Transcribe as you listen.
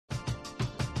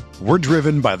We're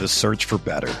driven by the search for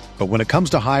better. But when it comes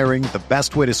to hiring, the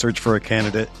best way to search for a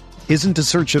candidate isn't to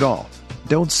search at all.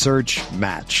 Don't search,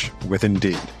 match with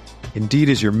Indeed. Indeed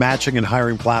is your matching and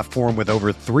hiring platform with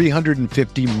over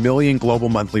 350 million global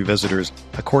monthly visitors,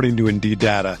 according to Indeed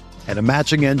data, and a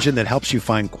matching engine that helps you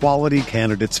find quality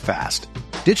candidates fast.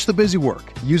 Ditch the busy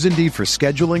work. Use Indeed for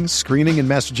scheduling, screening, and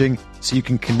messaging so you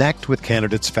can connect with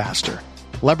candidates faster.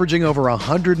 Leveraging over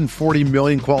 140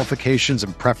 million qualifications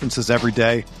and preferences every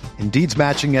day, Indeed's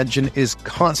matching engine is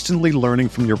constantly learning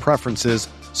from your preferences,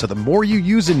 so the more you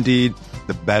use Indeed,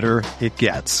 the better it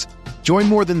gets. Join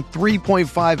more than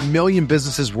 3.5 million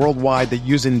businesses worldwide that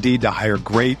use Indeed to hire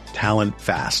great talent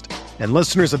fast. And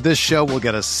listeners of this show will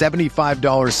get a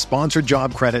 $75 sponsored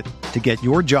job credit to get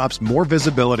your jobs more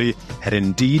visibility at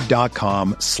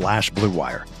Indeed.com/Blue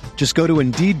Wire. Just go to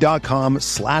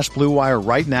Indeed.com/Blue Wire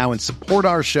right now and support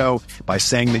our show by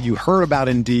saying that you heard about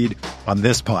Indeed on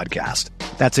this podcast.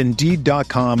 That's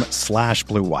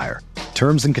Indeed.com/Blue Wire.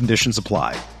 Terms and conditions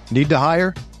apply. Need to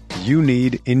hire? You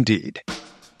need Indeed.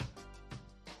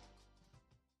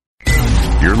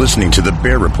 You're listening to the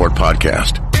Bear Report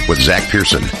podcast with Zach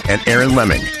Pearson and Aaron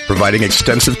Lemming, providing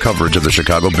extensive coverage of the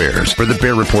Chicago Bears for the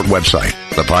Bear Report website.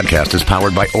 The podcast is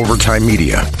powered by Overtime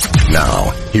Media. Now,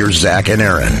 here's Zach and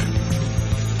Aaron.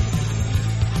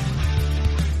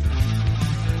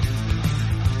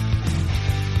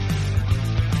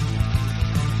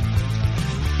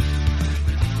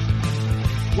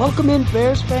 Welcome in,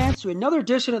 Bears fans, to another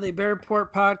edition of the Bear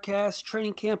Report podcast.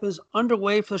 Training camp is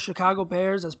underway for the Chicago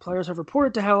Bears as players have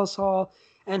reported to Halas Hall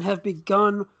and have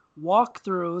begun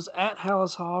walkthroughs at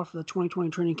Halas Hall for the 2020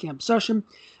 training camp session.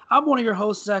 I'm one of your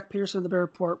hosts, Zach Pearson of the Bear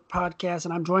Report podcast,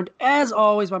 and I'm joined, as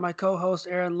always, by my co-host,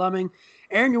 Aaron Lemming.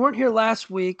 Aaron, you weren't here last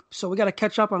week, so we got to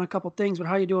catch up on a couple things, but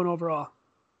how you doing overall?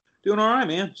 Doing all right,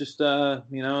 man. Just,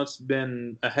 it's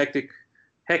been a hectic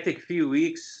few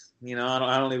weeks.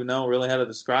 I don't even know really how to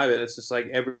describe it. It's just like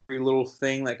every little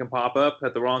thing that can pop up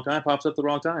at the wrong time pops up at the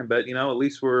wrong time. But, at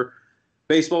least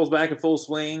baseball's back in full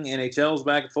swing, NHL's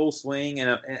back in full swing,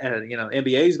 and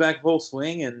NBA's back in full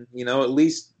swing. And, at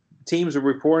least teams are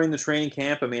reporting the training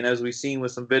camp. I mean, as we've seen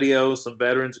with some videos, some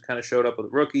veterans who kind of showed up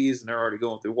with rookies, and they're already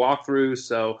going through walkthroughs.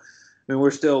 So, I mean,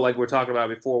 we're still, like we're talking about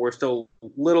before, we're still a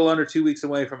little under 2 weeks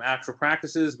away from actual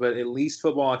practices, but at least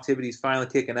football activity is finally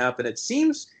kicking up. And it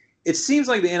seems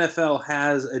like the NFL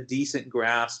has a decent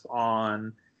grasp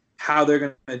on how they're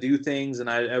going to do things. And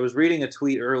I was reading a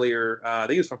tweet earlier, I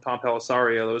think it was from Tom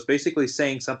Pelissero, that was basically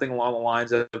saying something along the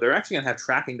lines of they're actually going to have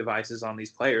tracking devices on these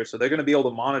players. So they're going to be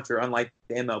able to monitor, unlike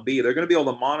the MLB, they're going to be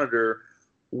able to monitor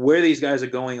where these guys are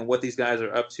going and what these guys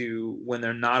are up to when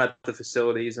they're not at the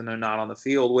facilities and they're not on the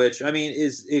field, which, I mean,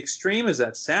 is extreme as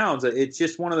that sounds. It's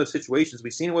just one of those situations.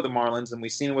 We've seen it with the Marlins and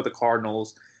we've seen it with the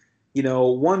Cardinals.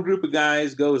 One group of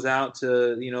guys goes out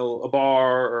to, a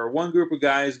bar, or one group of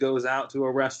guys goes out to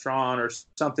a restaurant or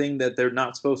something that they're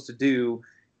not supposed to do,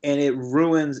 and it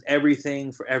ruins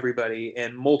everything for everybody,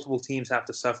 and multiple teams have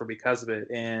to suffer because of it.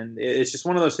 And it's just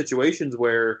one of those situations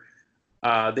where the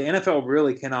NFL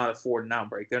really cannot afford an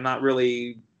outbreak. They're not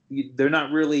really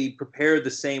prepared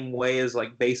the same way as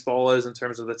like baseball is in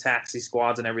terms of the taxi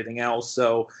squads and everything else.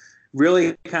 So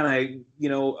really kind of,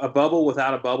 a bubble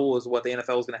without a bubble is what the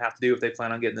NFL is going to have to do if they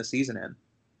plan on getting the season in.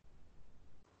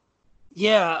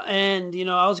 Yeah, and,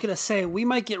 I was going to say we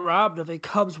might get robbed of a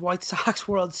Cubs-White Sox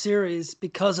World Series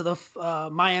because of the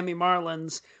Miami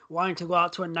Marlins wanting to go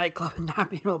out to a nightclub and not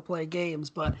being able to play games.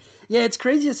 But, yeah, it's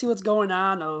crazy to see what's going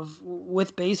on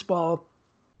with baseball.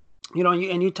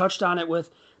 And you touched on it with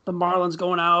the Marlins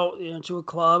going out to a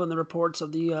club, and the reports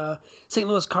of the St.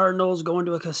 Louis Cardinals going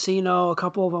to a casino, a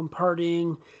couple of them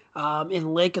partying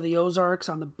in Lake of the Ozarks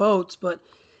on the boats. But,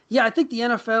 yeah, I think the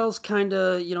NFL's kind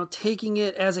of, taking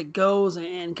it as it goes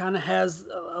and kind of has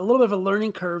a little bit of a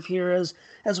learning curve here as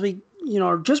we,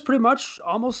 are just pretty much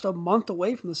almost a month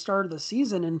away from the start of the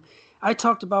season. And I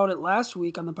talked about it last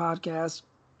week on the podcast.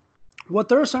 What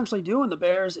they're essentially doing, the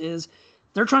Bears, is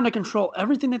they're trying to control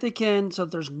everything that they can so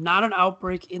that there's not an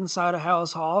outbreak inside of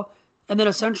Halas Hall, and then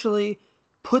essentially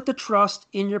put the trust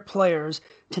in your players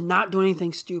to not do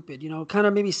anything stupid. Kind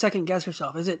of maybe second guess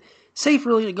yourself. Is it safe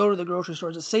really to go to the grocery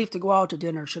store? Is it safe to go out to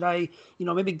dinner? Should I,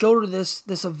 maybe go to this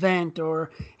event or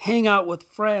hang out with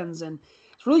friends? And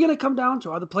it's really going to come down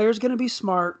to, are the players going to be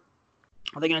smart?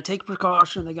 Are they going to take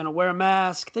precaution? Are they going to wear a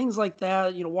mask? Things like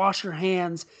that, wash your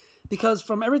hands. Because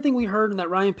from everything we heard in that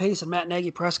Ryan Pace and Matt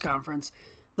Nagy press conference,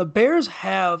 the Bears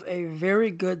have a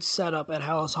very good setup at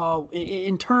Halas Hall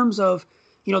in terms of,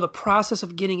 the process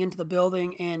of getting into the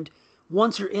building, and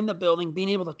once you're in the building, being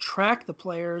able to track the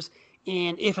players.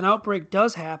 And if an outbreak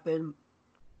does happen,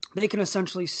 they can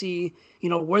essentially see,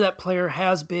 where that player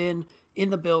has been in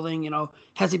the building,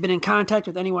 has he been in contact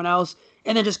with anyone else,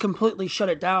 and then just completely shut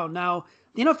it down. Now,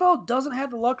 the NFL doesn't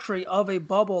have the luxury of a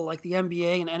bubble like the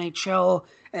NBA and NHL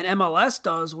and MLS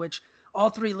does, which all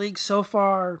three leagues so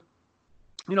far,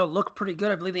 look pretty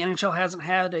good. I believe the NHL hasn't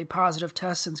had a positive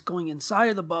test since going inside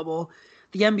of the bubble.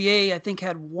 The NBA, I think,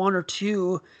 had one or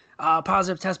two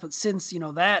positive tests, but since,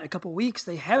 that, a couple weeks,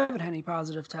 they haven't had any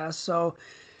positive tests. So,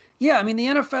 yeah, I mean, the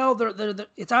NFL,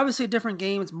 it's obviously a different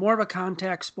game. It's more of a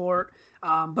contact sport,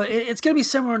 but it's going to be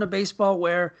similar to baseball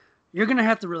where you're going to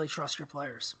have to really trust your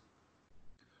players.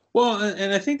 Well,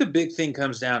 and I think the big thing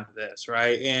comes down to this,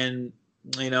 right? And,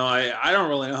 I don't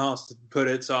really know how else to put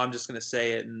it, so I'm just going to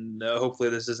say it, and hopefully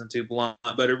this isn't too blunt,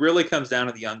 but it really comes down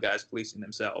to the young guys policing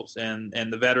themselves and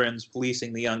the veterans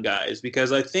policing the young guys,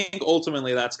 because I think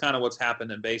ultimately that's kind of what's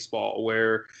happened in baseball,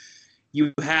 where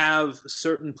you have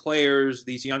certain players,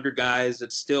 these younger guys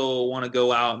that still want to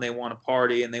go out and they want to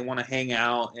party and they want to hang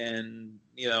out and,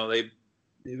 they,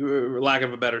 for lack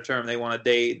of a better term, they want to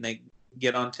date and they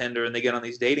get on Tinder and they get on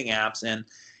these dating apps.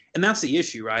 And that's the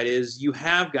issue, right, is you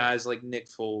have guys like Nick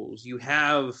Foles. You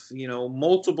have,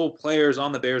 multiple players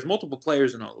on the Bears, multiple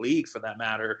players in the league for that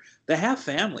matter, that have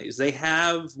families. They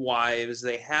have wives.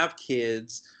 They have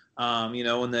kids. In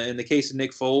the case of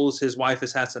Nick Foles, his wife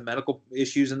has had some medical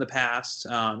issues in the past.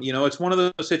 It's one of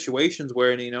those situations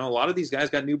where, a lot of these guys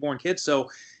got newborn kids. So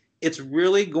it's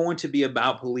really going to be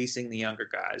about policing the younger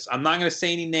guys. I'm not going to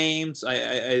say any names.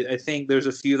 I think there's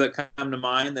a few that come to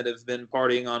mind that have been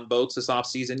partying on boats this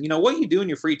offseason. What you do in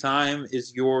your free time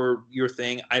is your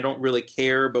thing. I don't really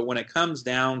care. But when it comes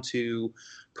down to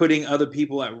putting other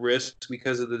people at risk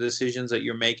because of the decisions that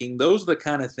you're making, those are the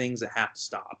kind of things that have to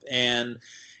stop. And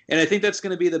I think that's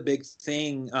going to be the big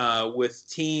thing with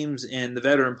teams and the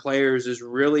veteran players, is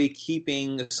really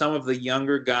keeping some of the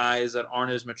younger guys that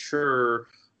aren't as mature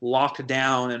locked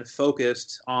down and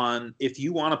focused on, if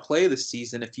you want to play this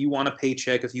season, if you want a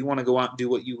paycheck, if you want to go out and do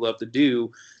what you love to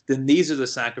do, then these are the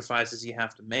sacrifices you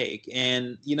have to make.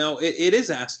 And, it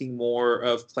is asking more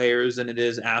of players than it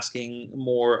is asking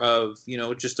more of,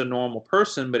 just a normal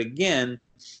person. But again,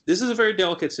 this is a very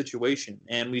delicate situation.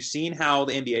 And we've seen how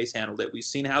the NBA's handled it. We've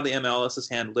seen how the MLS has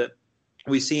handled it.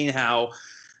 We've seen how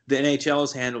the NHL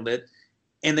has handled it.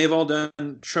 And they've all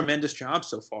done tremendous jobs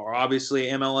so far. Obviously,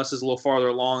 MLS is a little farther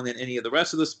along than any of the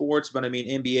rest of the sports, but I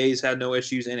mean, NBA's had no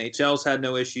issues, NHL's had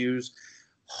no issues.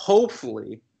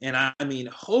 Hopefully, and I mean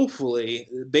hopefully,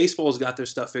 baseball's got their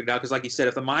stuff figured out, because like you said,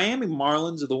 if the Miami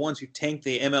Marlins are the ones who tanked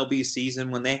the MLB season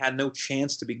when they had no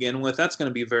chance to begin with, that's going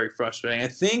to be very frustrating. I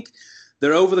think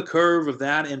they're over the curve of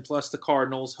that, and plus the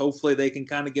Cardinals. Hopefully they can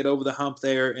kind of get over the hump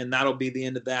there, and that'll be the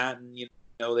end of that, and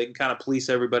they can kind of police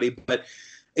everybody. But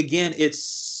again,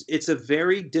 it's a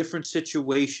very different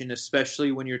situation,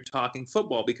 especially when you're talking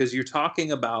football, because you're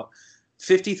talking about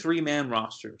 53-man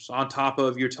rosters on top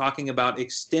of, you're talking about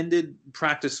extended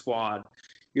practice squad.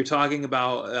 You're talking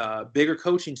about bigger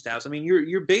coaching staffs. I mean,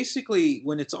 you're basically,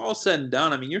 when it's all said and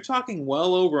done, I mean, you're talking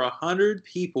well over 100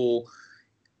 people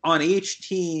on each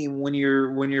team when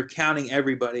you're counting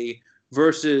everybody.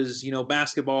 Versus,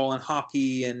 basketball and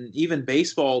hockey and even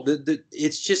baseball,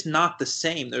 it's just not the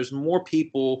same. There's more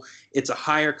people. It's a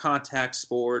higher contact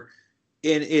sport.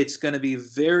 And it's going to be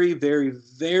very, very,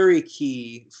 very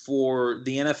key for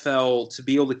the NFL to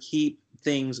be able to keep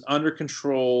things under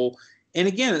control. And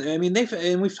again, I mean,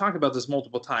 we've talked about this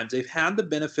multiple times. They've had the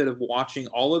benefit of watching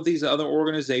all of these other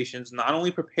organizations not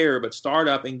only prepare, but start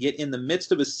up and get in the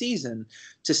midst of a season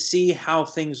to see how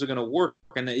things are going to work.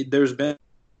 And there's been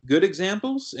good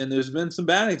examples and there's been some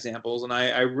bad examples, and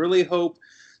I really hope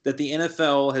that the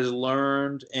NFL has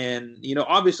learned. And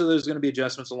obviously there's going to be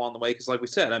adjustments along the way, because like we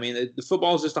said, I mean, the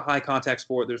football is just a high contact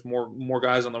sport. There's more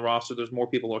guys on the roster, there's more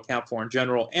people to account for in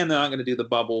general, and they're not going to do the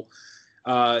bubble,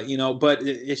 but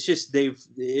it's just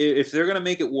if they're going to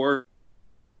make it work,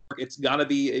 it's got to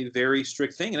be a very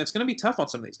strict thing, and it's going to be tough on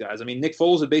some of these guys. I mean, Nick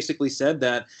Foles had basically said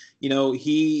that,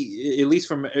 he, at least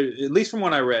from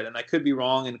what I read, and I could be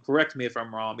wrong, and correct me if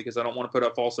I'm wrong, because I don't want to put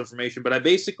up false information, but I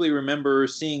basically remember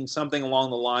seeing something along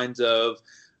the lines of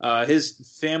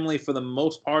his family, for the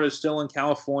most part, is still in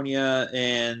California,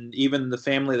 and even the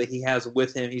family that he has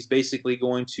with him, he's basically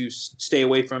going to stay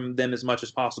away from them as much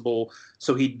as possible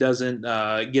so he doesn't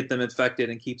get them infected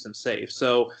and keeps them safe.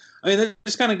 So, I mean, that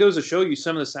just kind of goes to show you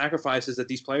some of the sacrifices that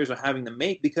these players are having to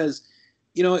make, because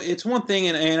It's one thing,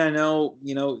 and I know,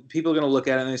 people are going to look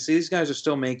at it and they say these guys are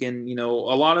still making, a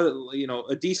lot of,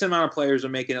 a decent amount of players are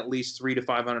making at least $300,000 to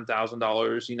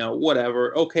 $500,000,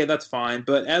 whatever. Okay, that's fine.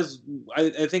 But as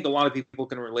I think a lot of people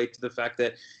can relate to the fact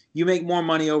that you make more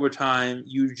money over time,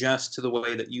 you adjust to the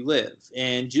way that you live.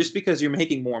 And just because you're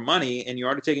making more money and you're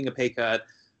already taking a pay cut,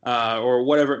 or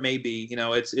whatever it may be,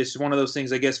 it's one of those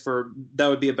things. I guess that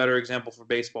would be a better example for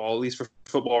baseball. At least for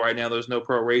football right now, there's no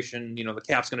proration. The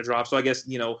cap's going to drop, so I guess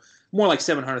more like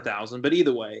 700,000. But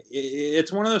either way,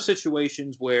 it's one of those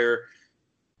situations where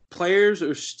players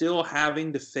are still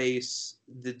having to face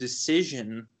the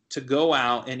decision to go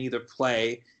out and either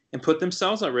play and put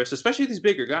themselves at risk, especially these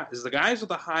bigger guys. The guys with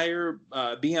the higher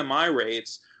BMI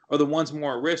rates are the ones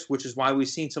more at risk, which is why we've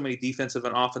seen so many defensive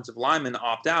and offensive linemen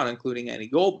opt out, including Eddie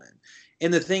Goldman.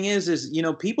 And the thing is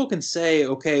people can say,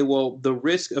 okay, well, the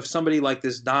risk of somebody like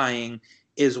this dying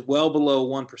is well below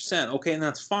 1%. Okay, and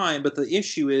that's fine. But the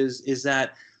issue is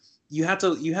that you have to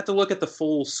look at the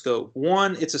full scope.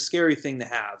 One, it's a scary thing to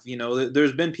have.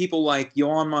 There's been people like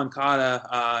Yohan Moncada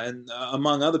and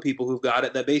among other people who've got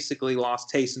it that basically lost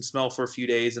taste and smell for a few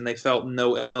days, and they felt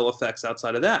no ill effects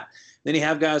outside of that. Then you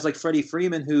have guys like Freddie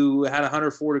Freeman who had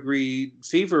 104-degree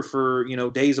fever for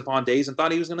days upon days and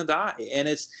thought he was going to die. And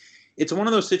it's one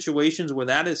of those situations where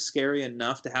that is scary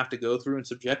enough to have to go through and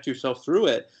subject yourself through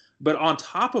it. But on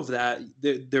top of that,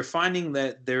 they're finding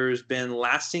that there's been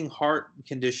lasting heart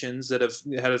conditions that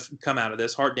have come out of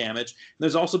this, heart damage.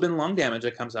 There's also been lung damage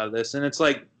that comes out of this. And it's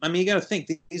like, you got to think,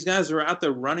 these guys are out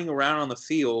there running around on the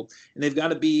field, and they've got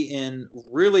to be in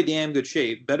really damn good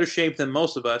shape, better shape than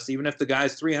most of us. Even if the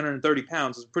guy's 330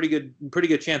 pounds, it's a pretty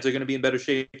good chance they're going to be in better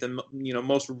shape than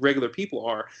most regular people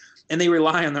are. And they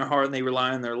rely on their heart and they rely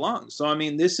on their lungs. So,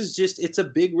 this is it's a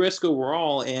big risk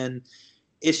overall. And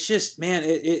it's just, man,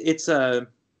 it's an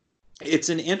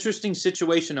interesting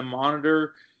situation to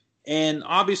monitor, and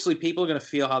obviously people are going to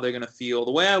feel how they're going to feel.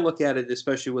 The way I look at it,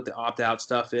 especially with the opt-out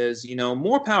stuff, is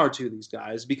more power to these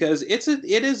guys, because it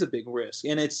is a big risk,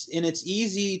 and it's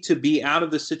easy to be out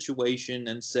of the situation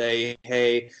and say,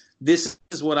 hey, this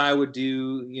is what I would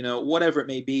do, whatever it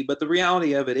may be. But the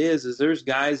reality of it is there's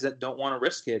guys that don't want to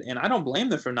risk it. And I don't blame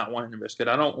them for not wanting to risk it.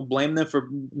 I don't blame them for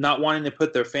not wanting to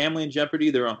put their family in jeopardy,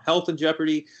 their own health in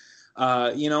jeopardy.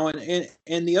 And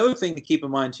the other thing to keep in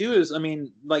mind too is,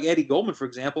 like Eddie Goldman, for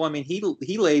example,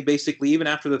 he laid basically, even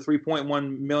after the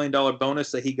 $3.1 million bonus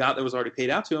that he got that was already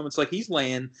paid out to him, it's like he's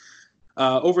laying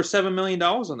over $7 million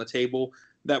on the table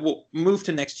that will move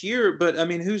to next year. But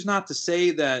who's not to say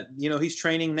that, he's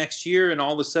training next year and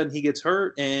all of a sudden he gets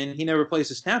hurt and he never plays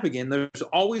a snap again. There's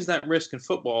always that risk in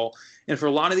football. And for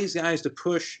a lot of these guys to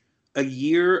push a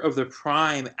year of their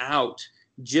prime out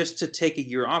just to take a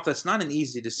year off, that's not an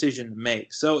easy decision to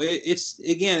make. So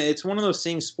it's one of those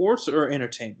things, sports or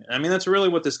entertainment. That's really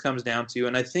what this comes down to.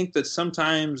 And I think that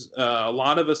sometimes a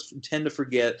lot of us tend to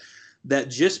forget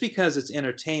that just because it's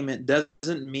entertainment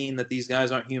doesn't mean that these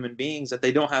guys aren't human beings, that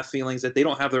they don't have feelings, that they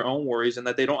don't have their own worries, and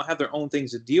that they don't have their own things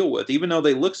to deal with. Even though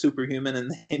they look superhuman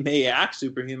and they may act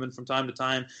superhuman from time to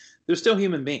time, they're still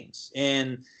human beings.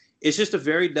 And it's just a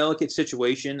very delicate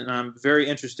situation, and I'm very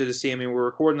interested to see. We're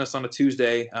recording this on a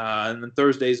Tuesday, and then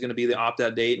Thursday is going to be the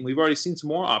opt-out date, and we've already seen some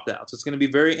more opt-outs. It's going to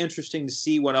be very interesting to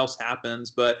see what else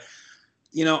happens, but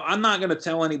I'm not going to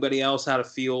tell anybody else how to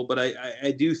feel, but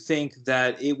I do think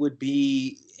that it would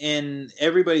be in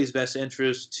everybody's best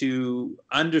interest to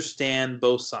understand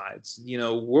both sides.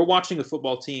 We're watching a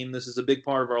football team. This is a big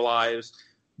part of our lives.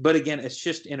 But again, it's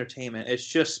just entertainment. It's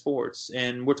just sports.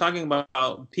 And we're talking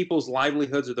about people's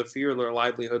livelihoods or the fear of their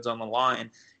livelihoods on the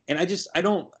line. And I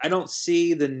don't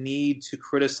see the need to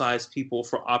criticize people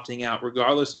for opting out,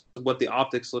 regardless of what the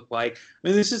optics look like.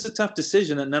 This is a tough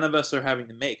decision that none of us are having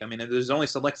to make. There's only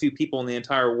select few people in the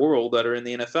entire world that are in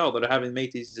the NFL that are having to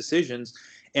make these decisions.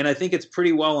 And I think it's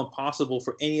pretty well impossible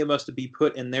for any of us to be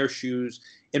put in their shoes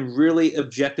and really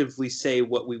objectively say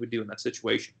what we would do in that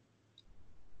situation.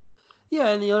 Yeah,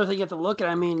 and the other thing you have to look at,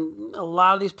 a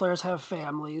lot of these players have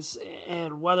families,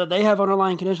 and whether they have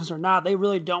underlying conditions or not, they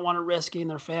really don't want to risk getting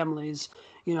their families,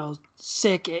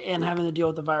 sick and having to deal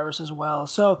with the virus as well.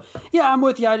 So, yeah, I'm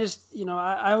with you. I just,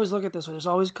 I always look at this way. There's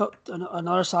always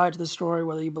another side to the story,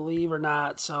 whether you believe or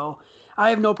not. So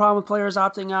I have no problem with players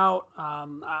opting out.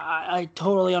 I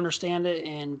totally understand it.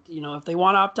 And, if they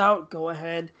want to opt out, go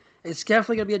ahead. It's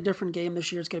definitely going to be a different game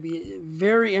this year. It's going to be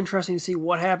very interesting to see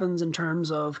what happens in terms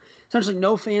of essentially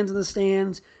no fans in the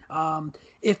stands.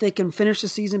 If they can finish the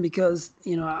season, because,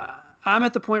 I'm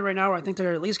at the point right now where I think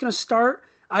they're at least going to start.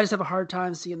 I just have a hard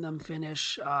time seeing them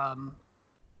finish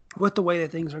with the way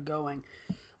that things are going.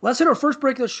 Let's hit our first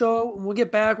break of the show. When we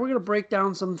get back, we're going to break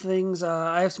down some things.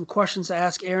 I have some questions to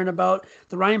ask Aaron about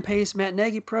the Ryan Pace, Matt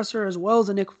Nagy presser, as well as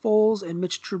the Nick Foles and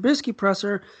Mitch Trubisky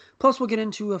presser. Plus, we'll get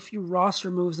into a few roster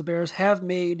moves the Bears have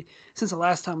made since the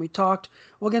last time we talked.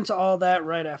 We'll get into all that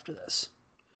right after this.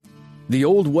 The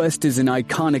Old West is an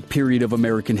iconic period of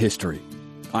American history.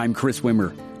 I'm Chris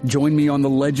Wimmer. Join me on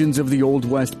the Legends of the Old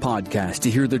West podcast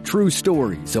to hear the true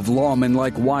stories of lawmen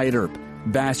like Wyatt Earp,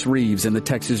 Bass Reeves and the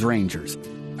Texas Rangers,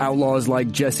 outlaws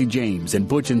like Jesse James and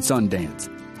Butch and Sundance,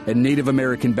 and Native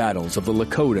American battles of the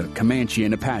Lakota, Comanche,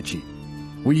 and Apache.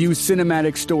 We use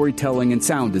cinematic storytelling and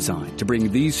sound design to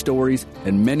bring these stories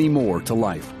and many more to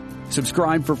life.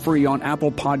 Subscribe for free on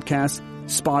Apple Podcasts,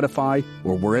 Spotify,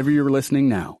 or wherever you're listening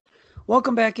now.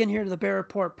 Welcome back in here to the Bear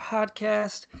Report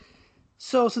podcast.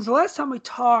 So since the last time we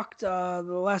talked, the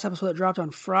last episode that dropped on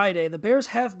Friday, the Bears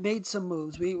have made some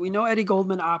moves. We know Eddie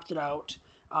Goldman opted out.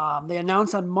 They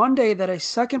announced on Monday that a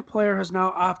second player has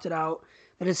now opted out.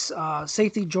 That is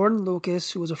safety Jordan Lucas,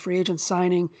 who was a free agent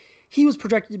signing. He was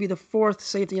projected to be the fourth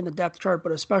safety in the depth chart,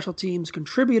 but a special teams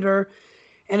contributor.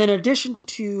 And in addition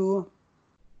to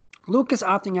Lucas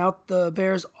opting out, the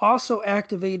Bears also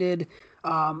activated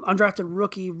undrafted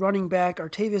rookie running back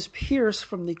Artavis Pierce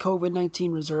from the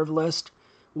COVID-19 reserve list,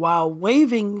 while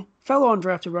waiving fellow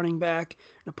undrafted running back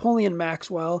Napoleon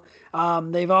Maxwell.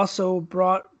 They've also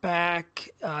brought back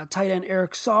tight end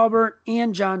Eric Saubert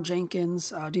and John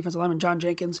Jenkins, defensive lineman John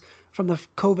Jenkins, from the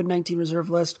COVID-19 reserve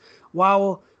list,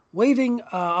 while waiving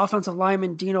offensive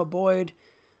lineman Dino Boyd.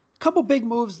 A couple big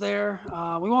moves there.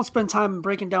 We won't spend time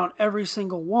breaking down every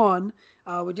single one.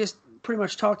 We just pretty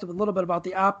much talked a little bit about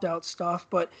the opt-out stuff.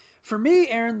 But for me,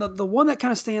 Aaron, the one that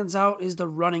kind of stands out is the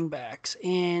running backs.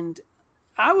 And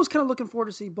I was kind of looking forward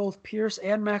to see both Pierce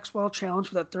and Maxwell challenge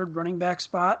for that third running back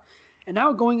spot. And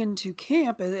now going into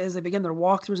camp, as they begin their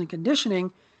walkthroughs and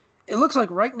conditioning, it looks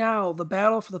like right now the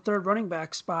battle for the third running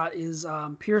back spot is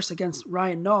Pierce against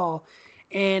Ryan Nall.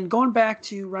 And going back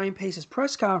to Ryan Pace's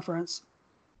press conference,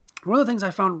 one of the things I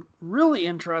found really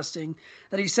interesting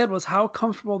that he said was how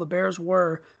comfortable the Bears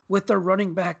were with their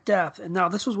running back depth. And now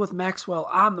this was with Maxwell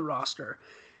on the roster.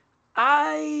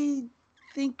 I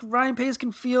think Ryan Pace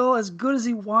can feel as good as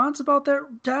he wants about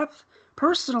that depth.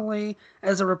 Personally,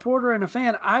 as a reporter and a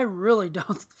fan, I really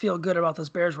don't feel good about this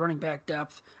Bears running back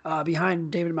depth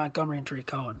behind David Montgomery and Tariq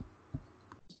Cohen.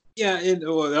 Yeah,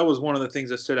 that was one of the things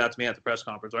that stood out to me at the press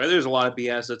conference. Right, there's a lot of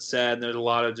BS that's said, and there's a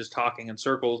lot of just talking in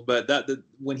circles. But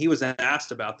when he was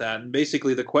asked about that, and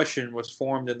basically the question was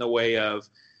formed in the way of,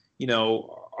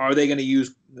 are they going to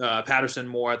use Patterson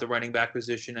more at the running back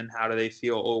position, and how do they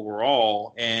feel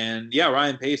overall? And yeah,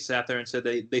 Ryan Pace sat there and said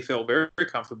they felt very, very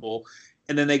comfortable.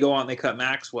 And then they go out and they cut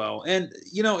Maxwell. And,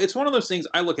 it's one of those things.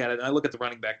 I look at it, and I look at the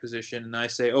running back position, and I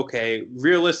say, okay,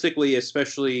 realistically,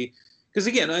 especially – because,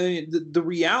 again, I mean, the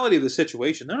reality of the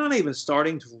situation, they're not even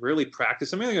starting to really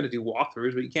practice. I mean, they're going to do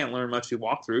walkthroughs, but you can't learn much through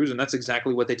walkthroughs, and that's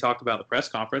exactly what they talked about in the press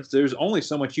conference. There's only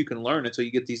so much you can learn until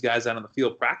you get these guys out on the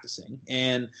field practicing.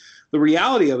 And the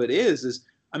reality of it is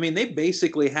I mean, they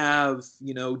basically have,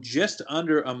 just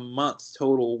under a month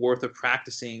total worth of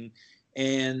practicing.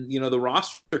 And, the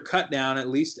roster cut down, at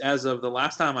least as of the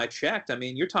last time I checked. I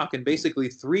mean, you're talking basically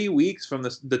 3 weeks from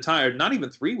the time, not even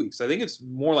 3 weeks. I think it's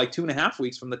more like 2.5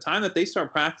 weeks from the time that they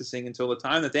start practicing until the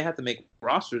time that they have to make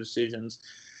roster decisions.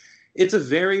 It's a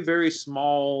very, very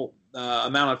small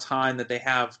amount of time that they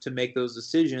have to make those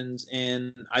decisions.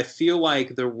 And I feel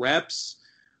like the reps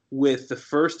with the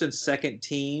first and second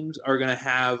teams are going to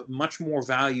have much more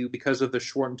value because of the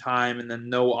shortened time and then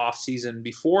no off season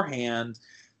beforehand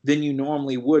than you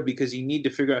normally would, because you need to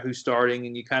figure out who's starting,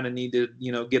 and you kind of need to,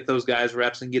 get those guys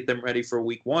reps and get them ready for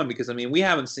week one. Because, I mean, we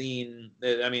haven't seen,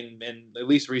 in at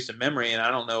least recent memory, and I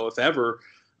don't know if ever,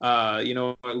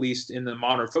 at least in the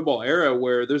modern football era,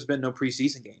 where there's been no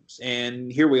preseason games.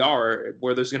 And here we are,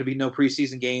 where there's going to be no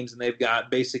preseason games, and they've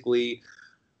got basically,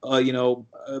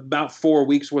 about 4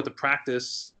 weeks worth of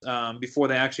practice before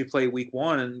they actually play week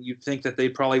one. And you'd think that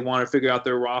they'd probably want to figure out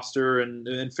their roster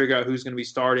and figure out who's going to be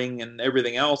starting and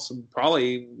everything else,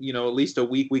 probably, at least a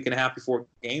week and a half before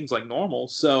games like normal.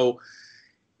 So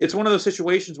it's one of those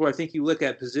situations where I think you look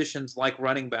at positions like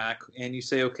running back and you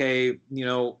say, okay,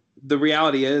 the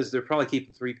reality is they're probably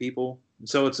keeping 3 people.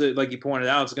 So it's like you pointed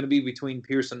out, it's going to be between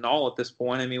Pierce and Nall at this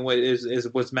point. I mean,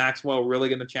 was Maxwell really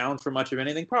going to challenge for much of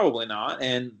anything? Probably not.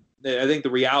 And I think the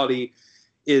reality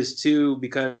is too,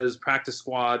 because practice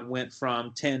squad went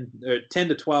from 10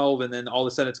 to 12, and then all of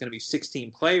a sudden it's going to be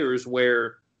 16 players.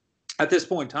 Where at this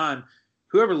point in time,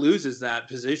 whoever loses that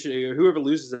position or whoever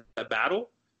loses that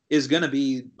battle is going to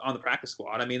be on the practice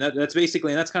squad. I mean, that's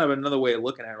basically, and that's kind of another way of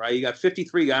looking at it, right? You got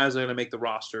 53 guys that are going to make the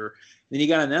roster. Then you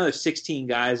got another 16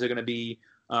 guys that are going to be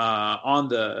on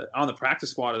the practice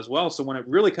squad as well. So when it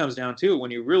really comes down to it,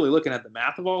 when you're really looking at the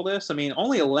math of all this, I mean,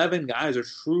 only 11 guys are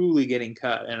truly getting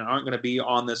cut and aren't going to be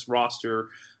on this roster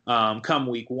come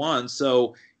week one.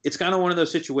 So it's kind of one of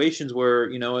those situations where,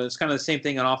 it's kind of the same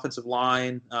thing on offensive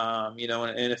line, and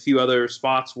a few other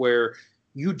spots where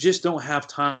you just don't have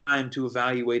time to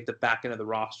evaluate the back end of the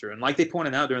roster. And like they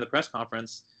pointed out during the press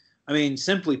conference, I mean,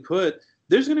 simply put,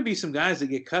 there's going to be some guys that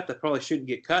get cut that probably shouldn't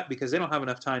get cut because they don't have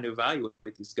enough time to evaluate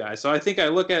these guys. So I think I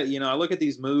look at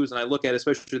these moves, and I look at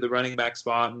especially the running back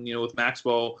spot, and with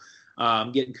Maxwell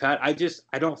getting cut, I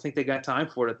don't think they got time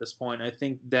for it at this point. I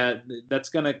think that's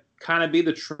going to kind of be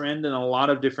the trend in a lot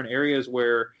of different areas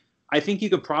where I think you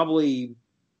could probably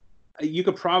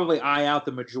eye out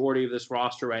the majority of this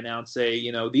roster right now and say,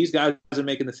 these guys are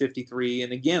making the 53.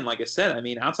 And again, like I said, I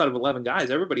mean, outside of 11 guys,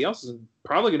 everybody else is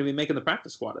probably going to be making the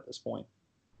practice squad at this point.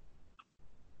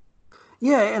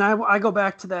 Yeah, and I go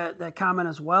back to that comment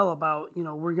as well about,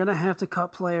 we're going to have to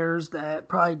cut players that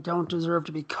probably don't deserve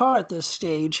to be cut at this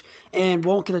stage and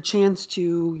won't get a chance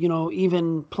to,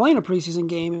 even play in a preseason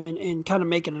game and kind of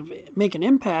make an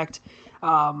impact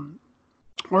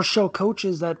or show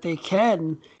coaches that they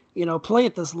can, play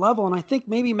at this level. And I think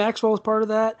maybe Maxwell is part of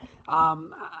that.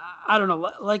 I don't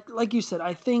know. Like you said,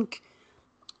 I think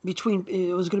it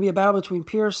was going to be a battle between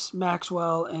Pierce,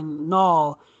 Maxwell, and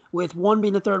Nall, with one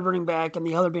being the third running back and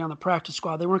the other being on the practice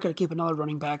squad. They weren't going to keep another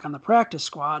running back on the practice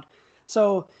squad.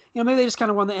 So, maybe they just kind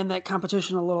of wanted to end that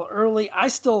competition a little early. I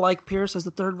still like Pierce as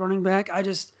the third running back. I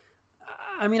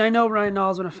know Ryan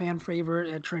Nall's been a fan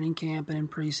favorite at training camp and in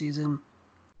preseason.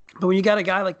 But when you got a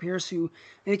guy like Pierce who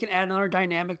maybe can add another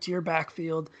dynamic to your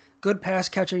backfield, good pass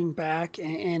catching back,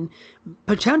 and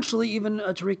potentially even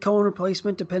a Tariq Cohen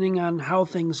replacement depending on how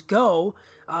things go,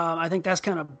 I think that's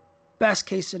kind of best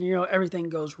case scenario. Everything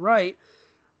goes right.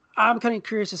 I'm kind of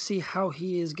curious to see how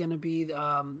he is going to be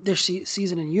this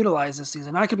season and utilize this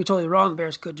season. I could be totally wrong. The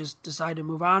Bears could just decide to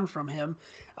move on from him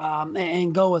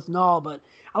and go with Nall, but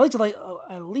I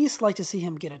at least like to see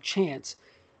him get a chance.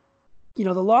 Shifting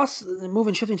to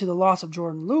the loss of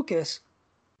Jordan Lucas,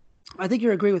 I think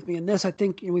you agree with me in this. I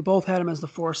think we both had him as the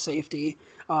fourth safety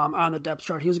on the depth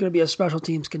chart. He was going to be a special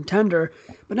teams contender,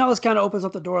 but now this kind of opens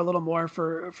up the door a little more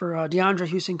for DeAndre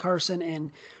Houston-Carson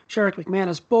and Sherrick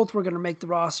McManus. Both were going to make the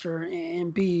roster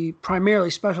and be primarily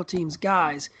special teams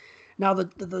guys. Now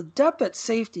the depth at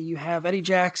safety, you have Eddie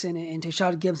Jackson and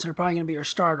Tashad Gibson are probably going to be your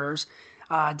starters.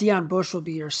 Deion Bush will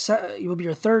be your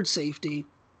third safety.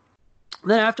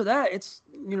 Then after that, it's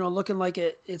looking like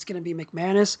it's going to be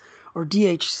McManus or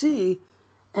DHC,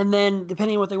 and then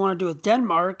depending on what they want to do with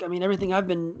Denmark, I mean, everything I've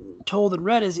been told and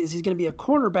read is he's going to be a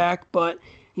cornerback, but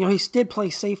he did play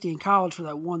safety in college for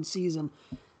that one season.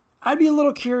 I'd be a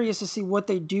little curious to see what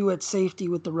they do at safety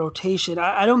with the rotation.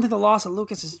 I don't think the loss of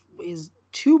Lucas is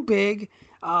too big.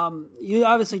 You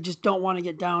obviously just don't want to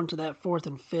get down to that fourth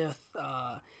and fifth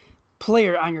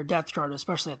player on your depth chart,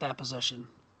 especially at that position.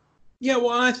 Yeah,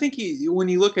 well, I think when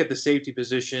you look at the safety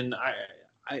position,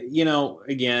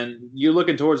 again, you're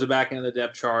looking towards the back end of the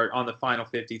depth chart on the final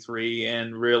 53,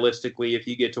 and realistically, if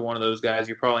you get to one of those guys,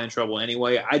 you're probably in trouble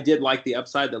anyway. I did like the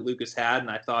upside that Lucas had, and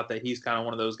I thought that he's kind of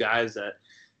one of those guys that,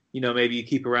 maybe you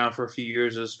keep around for a few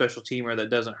years as a special teamer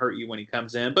that doesn't hurt you when he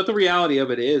comes in. But the reality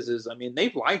of it is I mean,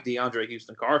 they've liked DeAndre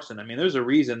Houston-Carson. I mean, there's a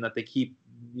reason that they keep,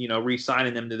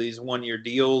 re-signing them to these one-year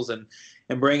deals and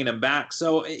bringing him back.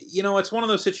 So, it's one of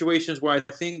those situations where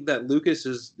I think that Lucas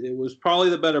was probably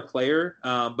the better player.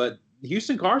 But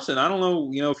Houston-Carson, I don't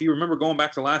know, if you remember going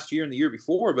back to last year and the year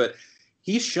before, but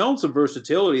he's shown some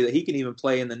versatility that he can even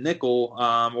play in the nickel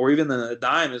or even the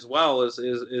dime as well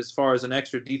as far as an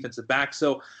extra defensive back.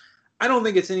 So I don't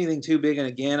think it's anything too big. And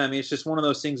again, I mean, it's just one of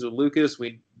those things with Lucas.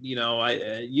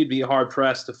 You'd be hard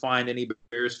pressed to find any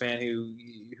Bears fan who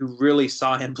really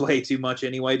saw him play too much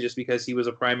anyway, just because he was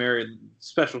a primary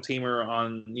special teamer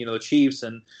on the Chiefs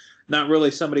and not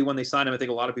really somebody when they signed him. I think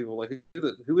a lot of people were like,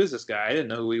 who is this guy? I didn't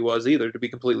know who he was either, to be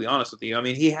completely honest with you. I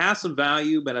mean, he has some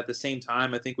value, but at the same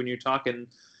time, I think when you're talking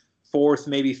fourth,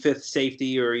 maybe fifth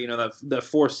safety, or the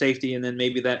fourth safety, and then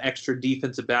maybe that extra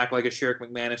defensive back like a Sherrick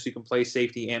McManus who can play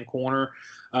safety and corner.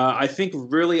 I think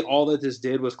really all that this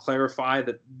did was clarify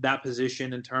that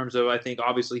position in terms of, I think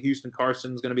obviously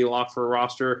Houston-Carson is going to be locked for a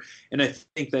roster, and I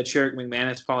think that Sherrick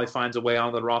McManus probably finds a way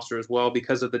on the roster as well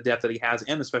because of the depth that he has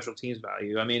and the special teams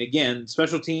value. I mean, again,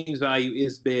 special teams value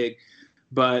is big.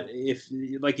 But if,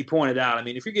 like you pointed out, I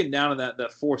mean, if you're getting down to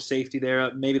that fourth safety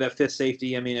there, maybe that fifth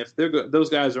safety, I mean, if those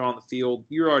guys are on the field,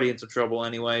 you're already in some trouble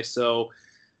anyway. So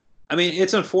I mean,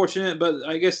 it's unfortunate, but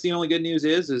I guess the only good news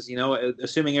is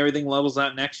assuming everything levels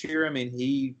out next year. I mean,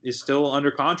 he is still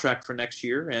under contract for next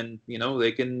year, and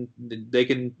they can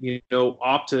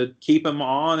opt to keep him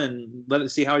on and let it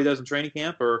see how he does in training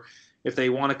camp, or if they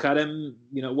want to cut him,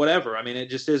 whatever. I mean, it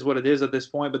just is what it is at this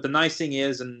point. But the nice thing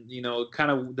is, and kind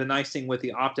of the nice thing with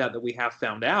the opt out that we have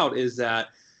found out is that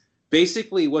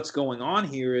basically what's going on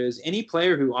here is any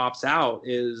player who opts out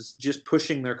is just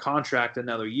pushing their contract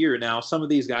another year. Now, some of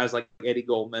these guys like Eddie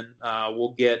Goldman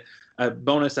will get a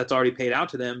bonus that's already paid out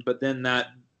to them, but then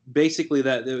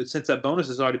since that bonus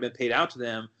has already been paid out to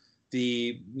them,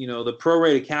 the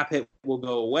prorated cap hit will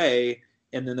go away,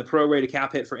 and then the prorated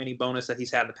cap hit for any bonus that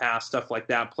he's had in the past, stuff like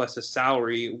that, plus his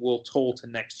salary will toll to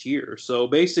next year. So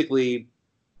basically,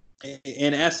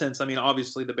 in essence, I mean,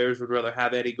 obviously the Bears would rather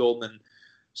have Eddie Goldman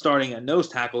starting at nose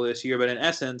tackle this year, but in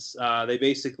essence, they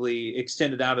basically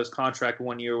extended out his contract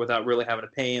 1 year without really having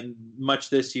to pay him much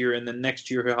this year, and then next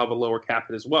year he'll have a lower cap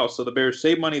hit as well. So the Bears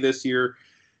save money this year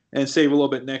and save a little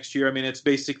bit next year. I mean, it's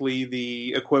basically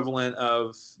the equivalent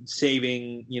of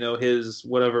saving, his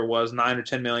whatever it was, $9 or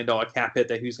 $10 million cap hit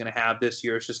that he was going to have this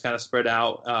year. It's just kind of spread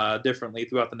out differently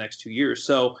throughout the next 2 years.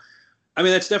 So, I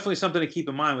mean, that's definitely something to keep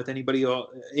in mind with anybody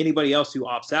else who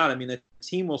opts out. I mean, the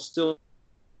team will still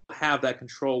have that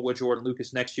control with Jordan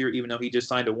Lucas next year, even though he just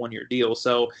signed a 1-year deal.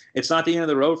 So it's not the end of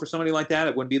the road for somebody like that.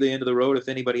 It wouldn't be the end of the road if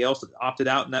anybody else opted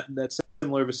out in that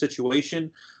similar of a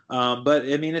situation. But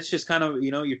I mean, it's just kind of,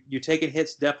 you're taking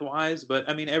hits depth-wise, but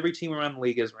I mean, every team around the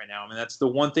league is right now. I mean, that's the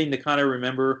one thing to kind of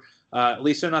remember. At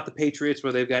least they're not the Patriots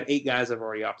where they've got 8 guys that have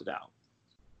already opted out.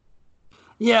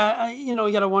 Yeah, you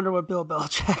got to wonder what Bill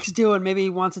Belichick's doing. Maybe he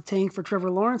wants a tank for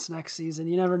Trevor Lawrence next season.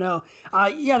 You never know.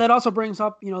 That also brings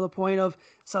up, the point of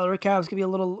salary cap is going to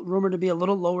be rumored to be a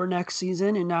little lower next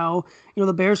season. And now,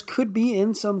 the Bears could be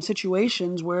in some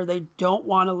situations where they don't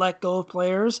want to let go of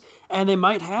players, and they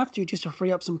might have to just to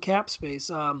free up some cap space.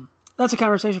 That's a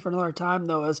conversation for another time,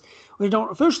 though, as we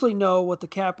don't officially know what the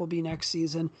cap will be next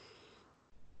season.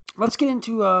 Let's get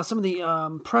into some of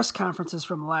the press conferences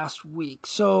from last week.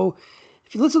 So,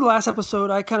 if you listen to the last episode,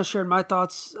 I kind of shared my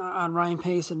thoughts on Ryan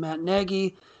Pace and Matt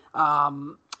Nagy,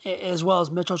 as well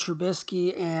as Mitchell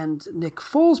Trubisky and Nick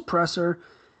Foles' presser.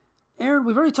 Aaron,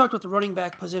 we've already talked about the running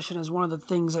back position as one of the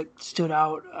things that stood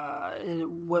out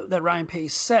that Ryan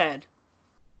Pace said.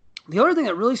 The other thing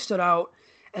that really stood out,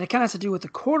 and it kind of has to do with the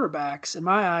quarterbacks in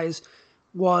my eyes,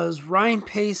 was Ryan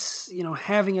Pace,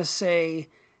 having a say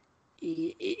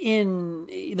in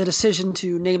the decision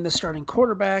to name the starting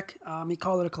quarterback. He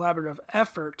called it a collaborative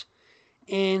effort.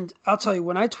 And I'll tell you,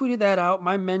 when I tweeted that out,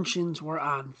 my mentions were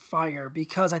on fire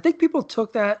because I think people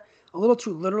took that a little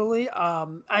too literally.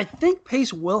 I think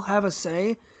Pace will have a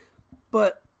say,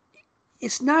 but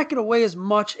it's not going to weigh as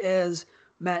much as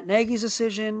Matt Nagy's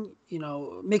decision,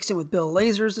 mixed in with Bill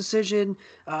Lazor's decision,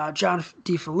 John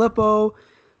DeFilippo,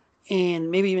 and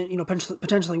maybe even,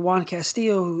 potentially Juan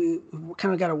Castillo, who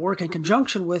kind of got to work in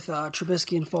conjunction with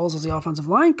Trubisky and Foles as the offensive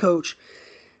line coach.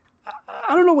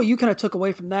 I don't know what you kind of took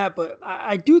away from that, but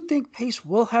I do think Pace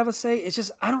will have a say. It's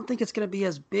just I don't think it's going to be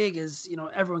as big as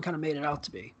everyone kind of made it out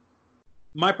to be.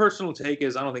 My personal take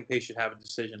is I don't think Pace should have a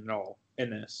decision at all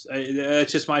in this.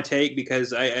 That's just my take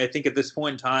because I think at this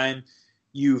point in time,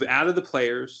 you've added the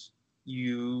players.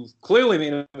 You've clearly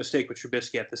made a mistake with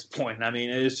Trubisky at this point. I mean,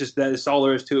 it's just that's all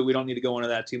there is to it. We don't need to go into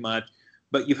that too much.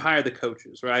 But you've hired the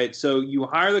coaches, right? So you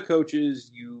hire the coaches,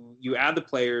 you add the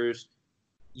players.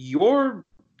 Your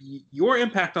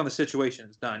impact on the situation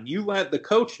is done. You let the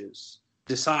coaches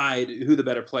decide who the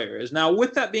better player is. Now,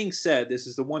 with that being said, this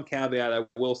is the one caveat I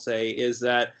will say is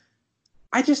that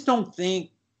I just don't think,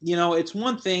 it's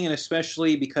one thing, and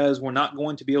especially because we're not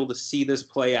going to be able to see this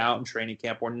play out in training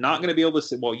camp. We're not going to be able to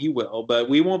see, well, you will, but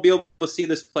we won't be able to see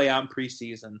this play out in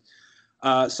preseason.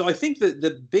 So I think that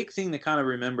the big thing to kind of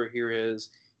remember here is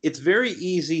it's very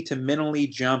easy to mentally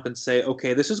jump and say,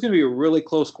 okay, this is going to be a really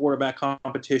close quarterback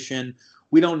competition.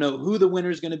 We don't know who the winner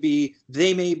is going to be.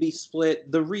 They may be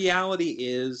split. The reality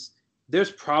is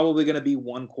there's probably going to be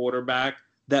one quarterback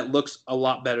that looks a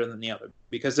lot better than the other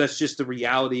because that's just the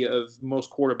reality of most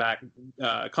quarterback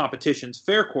competitions,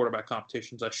 fair quarterback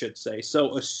competitions, I should say.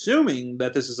 So assuming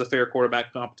that this is a fair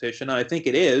quarterback competition, and I think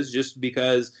it is just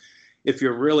because if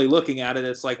you're really looking at it,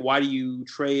 it's like, why do you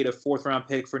trade a 4th-round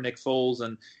pick for Nick Foles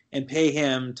and pay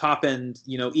him top-end,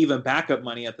 even backup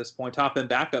money at this point, top-end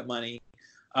backup money,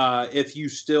 if you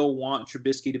still want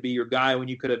Trubisky to be your guy when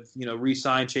you could have,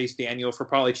 re-signed Chase Daniel for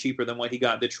probably cheaper than what he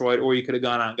got in Detroit, or you could have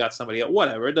gone out and got somebody else,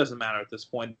 whatever. It doesn't matter at this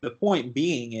point. The point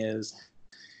being is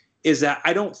is that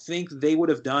I don't think they would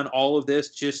have done all of this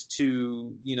just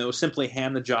to, simply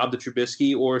hand the job to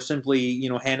Trubisky or simply,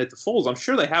 hand it to Foles. I'm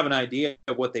sure they have an idea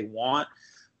of what they want.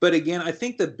 But again, I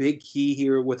think the big key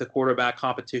here with a quarterback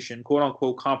competition, quote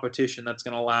unquote competition that's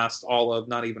going to last all of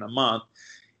not even a month,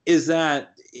 is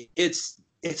that it's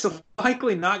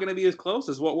likely not going to be as close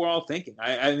as what we're all thinking.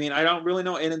 I mean, I don't really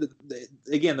know. And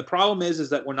again, the problem is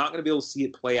that we're not going to be able to see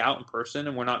it play out in person,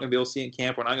 and we're not going to be able to see it in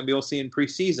camp. We're not going to be able to see it in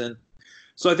preseason.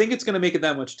 So I think it's going to make it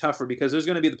that much tougher because there's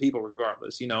going to be the people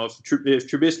regardless. If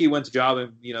Trubisky wins a job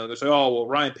and, they say, oh, well,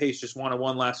 Ryan Pace just wanted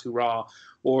one last hurrah.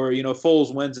 Or,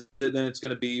 Foles wins it, then it's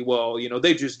going to be, well,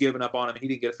 they've just given up on him. He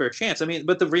didn't get a fair chance. I mean,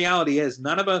 but the reality is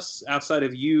none of us outside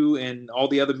of you and all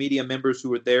the other media members who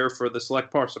were there for the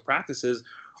select parts of practices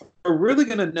are really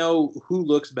going to know who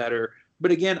looks better.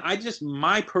 But again,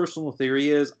 my personal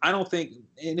theory is I don't think,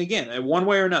 and again, one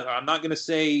way or another, I'm not going to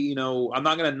say, I'm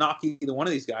not going to knock either one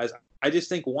of these guys. I just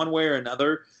think one way or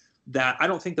another that I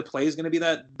don't think the play is going to be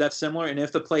that similar. And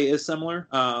if the play is similar,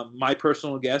 my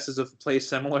personal guess is if the play is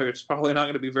similar, it's probably not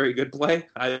going to be very good play.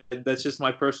 That's just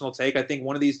my personal take. I think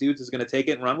one of these dudes is going to take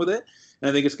it and run with it. And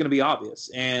I think it's going to be obvious.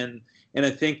 And I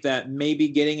think that maybe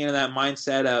getting into that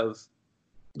mindset of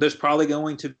there's probably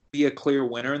going to be a clear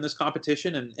winner in this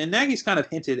competition. And Nagy's kind of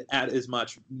hinted at as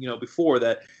much, before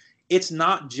that it's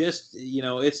not just,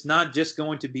 it's not just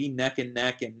going to be neck and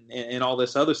neck and all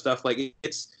this other stuff. Like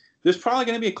there's probably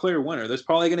going to be a clear winner. There's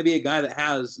probably going to be a guy that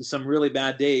has some really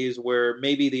bad days where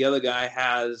maybe the other guy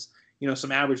has,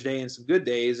 some average day and some good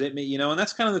days. And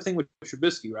that's kind of the thing with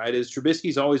Trubisky, right? Is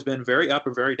Trubisky's always been very up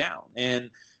or very down. And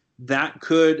that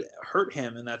could hurt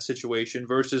him in that situation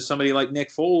versus somebody like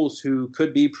Nick Foles who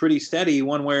could be pretty steady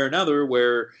one way or another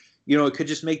where, it could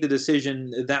just make the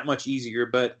decision that much easier.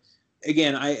 But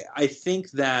again, I think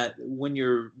that when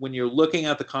you're looking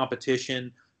at the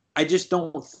competition, I just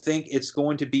don't think it's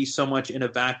going to be so much in a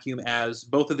vacuum as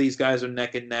both of these guys are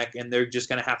neck and neck and they're just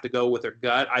going to have to go with their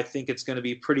gut. I think it's going to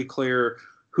be pretty clear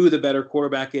who the better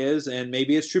quarterback is, and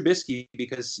maybe it's Trubisky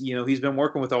because he's been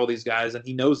working with all these guys and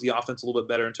he knows the offense a little bit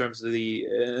better in terms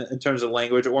of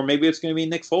language, or maybe it's going to be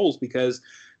Nick Foles because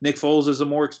Nick Foles is a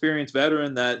more experienced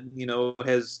veteran that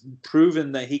has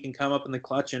proven that he can come up in the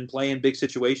clutch and play in big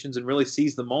situations and really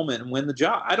seize the moment and win the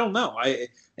job. I don't know.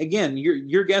 Again,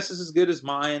 your guess is as good as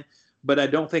mine, but I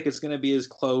don't think it's going to be as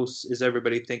close as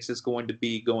everybody thinks it's going to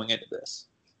be going into this.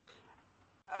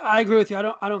 I agree with you.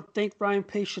 I don't think Ryan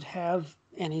Pace should have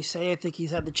any say. I think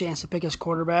he's had the chance to pick his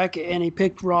quarterback, and he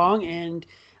picked wrong. And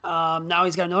now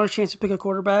he's got another chance to pick a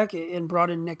quarterback and brought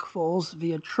in Nick Foles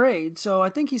via trade. So I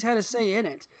think he's had a say in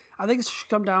it. I think it should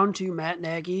come down to Matt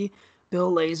Nagy,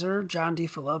 Bill Lazor, John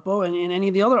DeFilippo, and any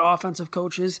of the other offensive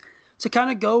coaches to kind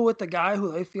of go with the guy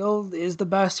who they feel is the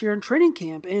best here in training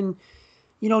camp. And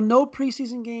no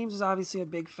preseason games is obviously a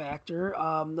big factor.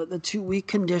 The 2-week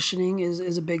conditioning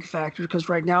is a big factor because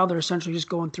right now they're essentially just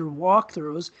going through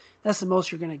walkthroughs. That's the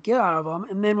most you're going to get out of them.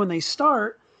 And then when they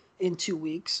start in 2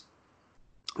 weeks,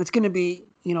 it's going to be,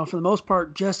 for the most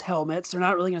part, just helmets. They're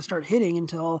not really going to start hitting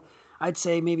until I'd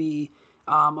say maybe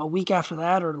a week after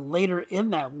that or later in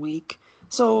that week.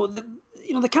 So,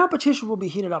 the competition will be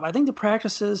heated up. I think the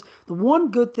practices, the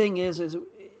one good thing is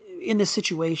in this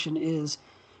situation is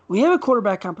when you have a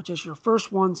quarterback competition, your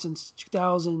first one since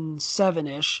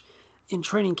 2007-ish in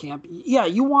training camp, yeah,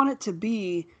 you want it to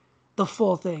be the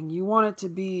full thing. You want it to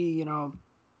be,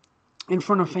 in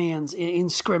front of fans, in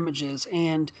scrimmages,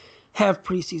 and have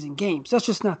preseason games. That's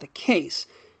just not the case.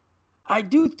 I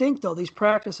do think, though, these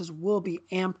practices will be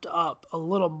amped up a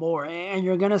little more, and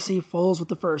you're going to see Foles with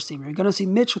the first team. You're going to see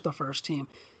Mitch with the first team.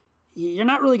 You're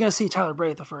not really going to see Tyler Bray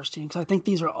with the first team because I think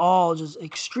these are all just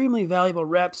extremely valuable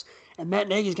reps, and Matt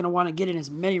Nagy is going to want to get in as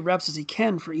many reps as he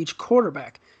can for each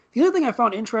quarterback. The other thing I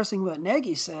found interesting what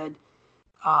Nagy said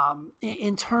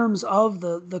in terms of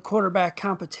the quarterback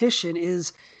competition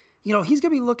is, he's going to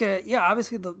be looking at,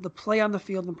 obviously the play on the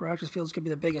field and practice field is going to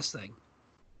be the biggest thing.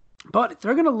 But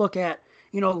they're going to look at,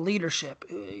 leadership.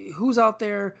 Who's out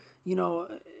there,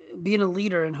 being a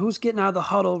leader and who's getting out of the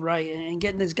huddle right and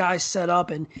getting these guys set up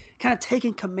and kind of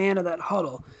taking command of that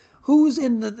huddle. Who's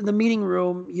in the meeting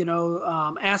room,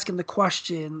 asking the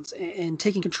questions and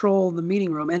taking control of the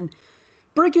meeting room. And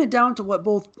breaking it down to what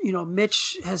both,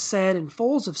 Mitch has said and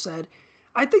Foles have said,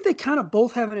 I think they kind of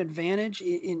both have an advantage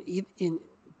in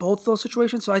both those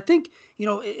situations. So I think,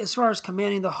 as far as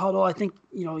commanding the huddle, I think,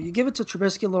 you give it to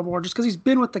Trubisky a little more just because he's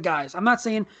been with the guys. I'm not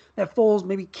saying that Foles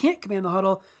maybe can't command the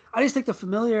huddle. I just think the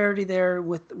familiarity there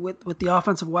with the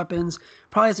offensive weapons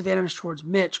probably has advantage towards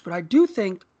Mitch. But I do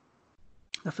think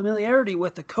the familiarity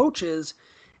with the coaches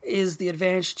is the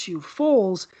advantage to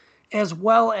Foles, as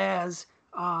well as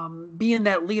being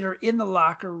that leader in the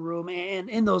locker room and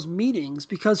in those meetings,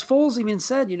 because Foles even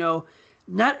said,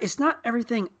 it's not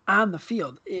everything on the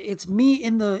field. It's me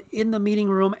in the meeting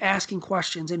room asking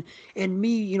questions and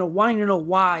me, wanting to know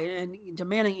why and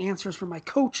demanding answers from my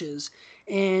coaches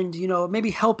and, maybe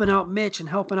helping out Mitch and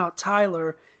helping out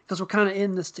Tyler because we're kind of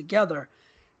in this together.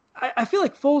 I feel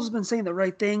like Foles has been saying the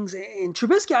right things. And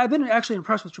Trubisky, I've been actually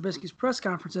impressed with Trubisky's press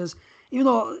conferences, even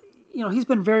though, he's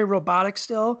been very robotic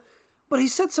still. But he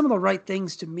said some of the right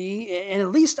things to me, and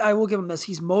at least I will give him this.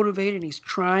 He's motivated and he's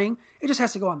trying. It just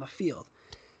has to go on the field.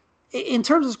 In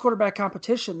terms of this quarterback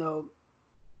competition, though,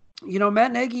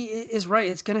 Matt Nagy is right.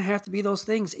 It's going to have to be those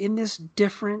things in this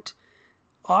different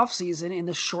offseason, in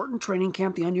the shortened training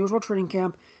camp, the unusual training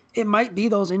camp. It might be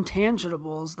those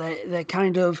intangibles that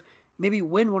kind of maybe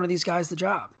win one of these guys the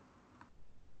job.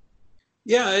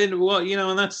 Yeah,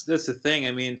 and that's the thing.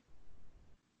 I mean,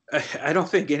 I don't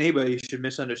think anybody should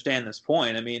misunderstand this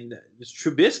point. I mean,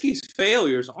 Trubisky's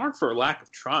failures aren't for lack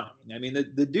of trying. I mean,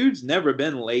 the dude's never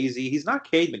been lazy. He's not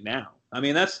Cade McNown. I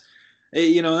mean, that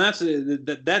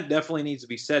definitely needs to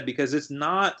be said because it's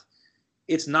not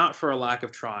for a lack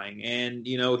of trying. And,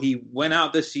 he went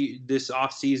out this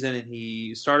offseason and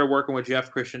he started working with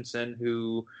Jeff Christensen,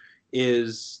 who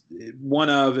is one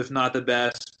of, if not the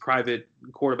best, private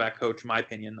quarterback coach, in my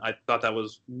opinion. I thought that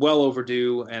was well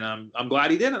overdue, and I'm glad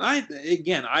he did it.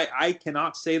 I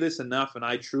cannot say this enough, and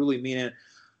I truly mean it.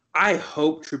 I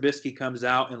hope Trubisky comes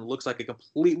out and looks like a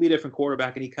completely different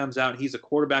quarterback, and he comes out and he's a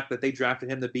quarterback that they drafted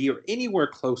him to be, or anywhere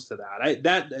close to that.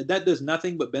 That does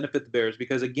nothing but benefit the Bears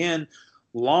because, again,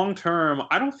 long term,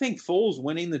 I don't think Foles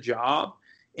winning the job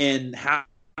and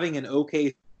having an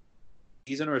okay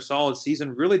season or a solid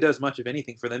season really does much of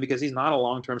anything for them because he's not a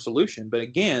long-term solution. But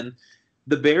again,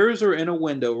 the Bears are in a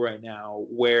window right now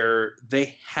where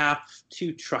they have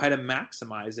to try to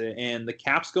maximize it, and the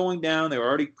cap's going down. They're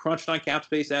already crunched on cap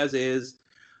space as is.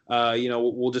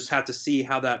 We'll just have to see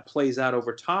how that plays out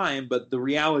over time. But the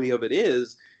reality of it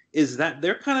is that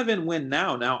they're kind of in win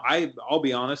now. Now, I'll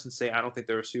be honest and say I don't think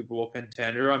they're a Super Bowl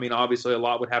contender. I mean, obviously a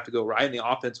lot would have to go right, and the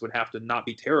offense would have to not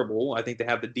be terrible. I think they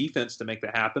have the defense to make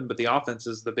that happen, but the offense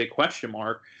is the big question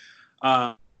mark.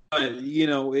 It's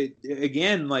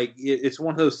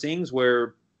one of those things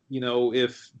where,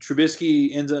 if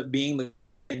Trubisky ends up being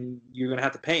you're going to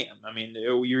have to pay him. I mean,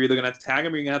 you're either going to have to tag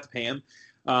him or you're going to have to pay him.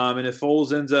 And if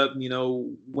Foles ends up,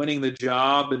 winning the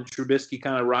job and Trubisky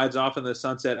kind of rides off in the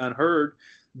sunset unheard,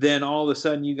 then all of a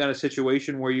sudden you got a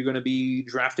situation where you're going to be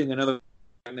drafting another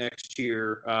next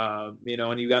year, and you're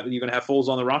going to have Foles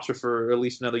on the roster for at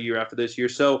least another year after this year.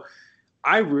 So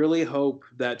I really hope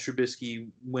that Trubisky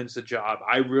wins the job.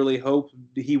 I really hope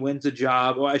he wins the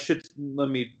job. Well, let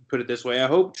me put it this way. I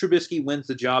hope Trubisky wins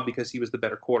the job because he was the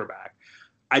better quarterback.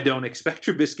 I don't expect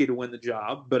Trubisky to win the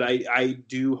job, but I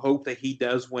do hope that he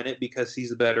does win it because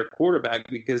he's a better quarterback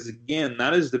because, again,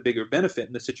 that is the bigger benefit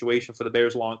in the situation for the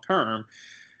Bears long term.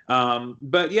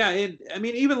 But yeah,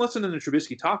 even listening to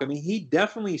Trubisky talk, he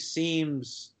definitely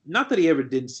seems, not that he ever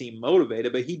didn't seem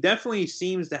motivated, but he definitely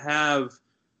seems to have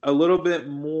a little bit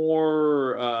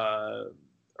more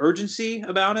urgency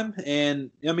about him. And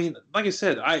like I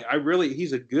said,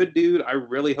 he's a good dude. I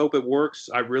really hope it works.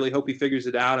 I really hope he figures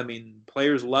it out.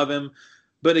 Players love him.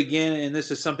 But again, and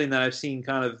this is something that I've seen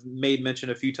kind of made mention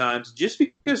a few times, just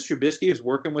because Trubisky is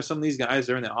working with some of these guys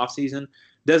during the offseason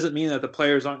doesn't mean that the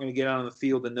players aren't going to get out on the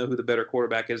field and know who the better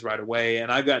quarterback is right away.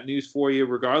 And I've got news for you,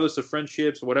 regardless of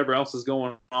friendships, whatever else is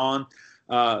going on,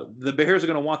 the Bears are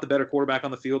going to want the better quarterback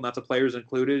on the field, not the players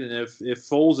included. And if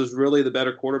Foles is really the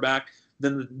better quarterback,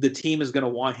 then the team is going to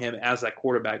want him as that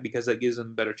quarterback because that gives them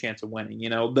a better chance of winning.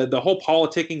 The whole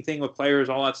politicking thing with players,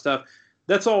 all that stuff,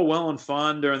 that's all well and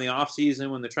fun during the offseason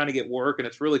when they're trying to get work, and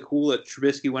it's really cool that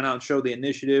Trubisky went out and showed the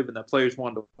initiative and that players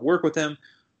wanted to work with him.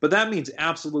 But that means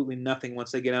absolutely nothing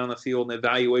once they get out on the field and the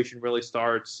evaluation really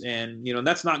starts. And,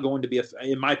 that's not going to be,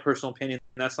 in my personal opinion,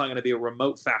 that's not going to be a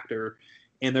remote factor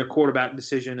in their quarterback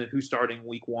decision and who's starting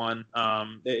week one.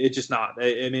 It's just not.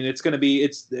 It's going to be,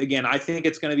 I think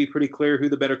it's going to be pretty clear who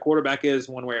the better quarterback is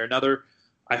one way or another.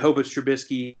 I hope it's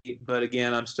Trubisky, but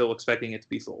again, I'm still expecting it to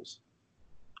be Foles.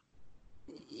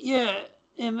 Yeah,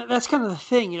 and that's kind of the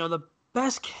thing. The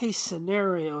best case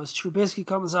scenario is Trubisky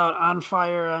comes out on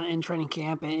fire in training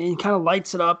camp and kind of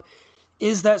lights it up.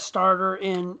 Is the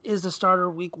starter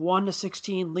week 1 to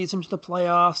 16, leads him to the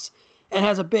playoffs, and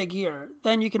has a big year.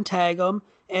 Then you can tag him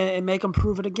and make him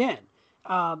prove it again.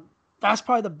 That's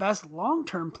probably the best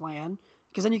long-term plan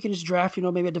because then you can just draft,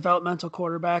 maybe a developmental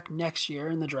quarterback next year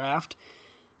in the draft.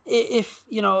 If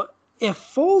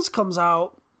Foles comes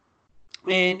out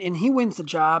and he wins the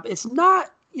job, it's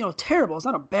not, terrible. It's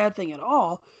not a bad thing at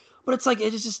all. But it's like,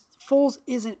 it's just, Foles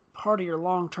isn't part of your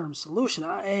long-term solution.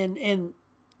 And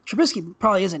Trubisky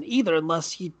probably isn't either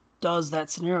unless he does that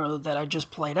scenario that I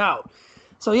just played out.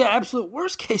 So, yeah, absolute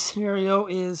worst case scenario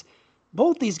is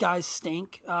both these guys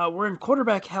stink. We're in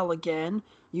quarterback hell again.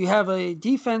 You have a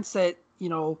defense that,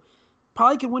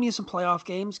 probably can win you some playoff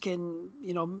games, can,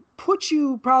 put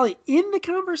you probably in the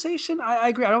conversation. I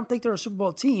agree. I don't think they're a Super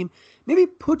Bowl team. Maybe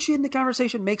put you in the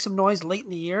conversation, make some noise late in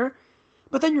the year.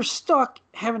 But then you're stuck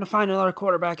having to find another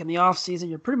quarterback in the offseason.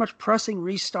 You're pretty much pressing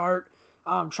restart,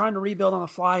 trying to rebuild on the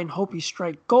fly and hope you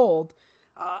strike gold.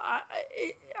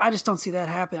 I just don't see that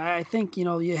happen. I think,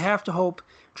 you have to hope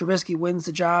Trubisky wins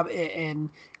the job and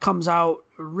comes out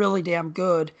really damn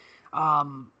good.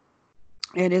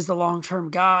 And is the long-term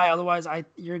guy. Otherwise,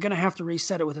 you're going to have to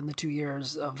reset it within the 2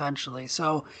 years eventually.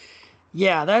 So,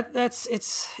 yeah, it's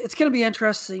going to be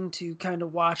interesting to kind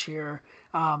of watch here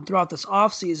throughout this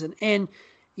offseason. And,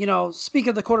 speaking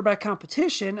of the quarterback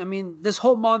competition, I mean, this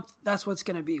whole month, that's what it's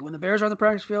going to be. When the Bears are on the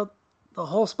practice field, the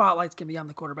whole spotlight's going to be on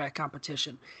the quarterback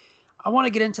competition. I want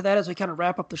to get into that as we kind of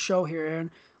wrap up the show here,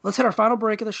 Aaron. Let's hit our final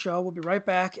break of the show. We'll be right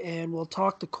back, and we'll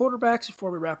talk to quarterbacks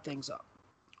before we wrap things up.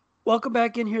 Welcome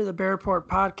back in here to the Bear Report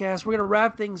podcast. We're going to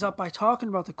wrap things up by talking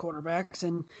about the quarterbacks.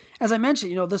 And as I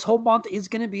mentioned, this whole month is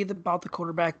going to be about the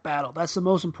quarterback battle. That's the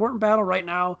most important battle right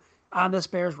now on this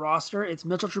Bears roster. It's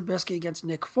Mitchell Trubisky against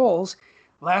Nick Foles.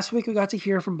 Last week we got to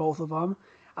hear from both of them.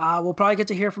 We'll probably get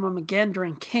to hear from them again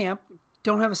during camp.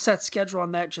 Don't have a set schedule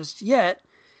on that just yet.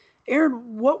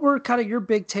 Aaron, what were kind of your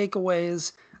big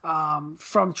takeaways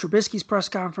from Trubisky's press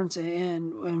conference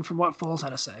and from what Foles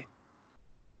had to say?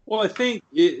 Well, I think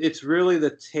it's really the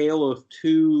tale of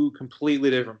two completely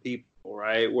different people,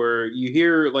 right? Where you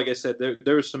hear, like I said,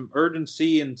 there's some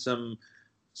urgency and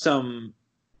some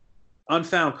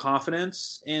unfound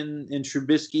confidence in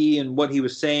Trubisky and what he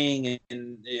was saying.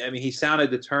 And I mean, he sounded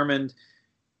determined,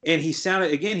 and he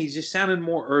just sounded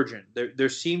more urgent. There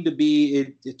seemed to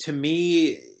be, to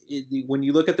me, when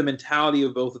you look at the mentality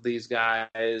of both of these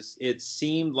guys, it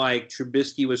seemed like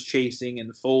Trubisky was chasing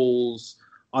and Foles,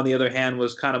 on the other hand,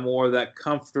 was kind of more that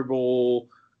comfortable,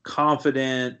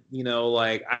 confident,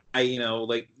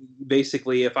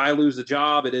 basically if I lose the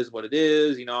job, it is what it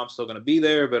is. I'm still going to be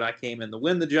there, but I came in to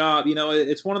win the job.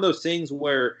 It's one of those things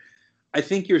where I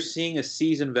think you're seeing a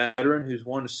seasoned veteran who's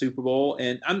won a Super Bowl.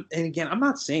 And again, I'm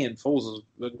not saying Foles is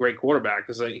a great quarterback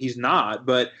because he's not,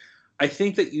 but I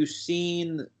think that you've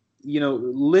seen,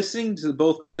 listening to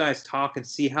both guys talk and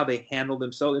see how they handle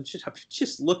themselves, and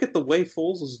just look at the way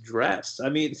Foles is dressed. I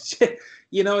mean,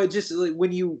 it just,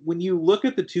 when you look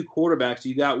at the two quarterbacks,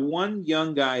 you got one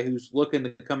young guy who's looking to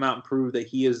come out and prove that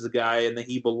he is the guy and that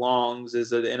he belongs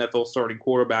as an NFL starting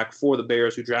quarterback for the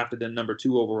Bears, who drafted him number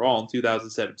 2 overall in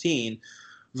 2017,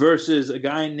 versus a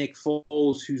guy, Nick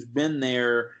Foles, who's been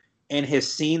there and has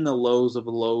seen the lows of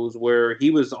the lows, where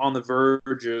he was on the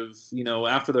verge of,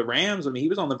 after the Rams, he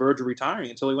was on the verge of retiring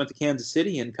until he went to Kansas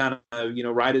City and kind of,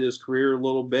 righted his career a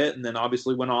little bit, and then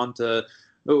obviously went on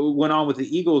with the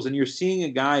Eagles. And you're seeing a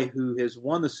guy who has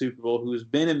won the Super Bowl, who has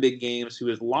been in big games, who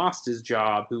has lost his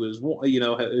job, who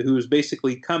has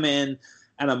basically come in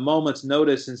at a moment's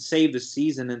notice and saved the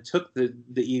season and took the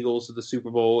Eagles to the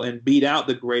Super Bowl and beat out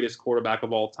the greatest quarterback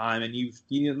of all time. And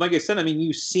like I said,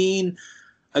 you've seen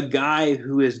a guy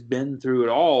who has been through it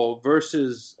all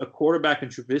versus a quarterback in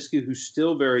Trubisky who's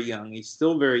still very young. He's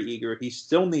still very eager. He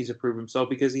still needs to prove himself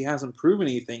because he hasn't proven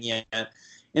anything yet.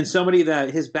 And somebody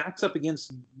that his back's up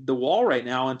against the wall right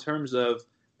now in terms of,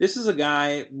 this is a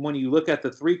guy, when you look at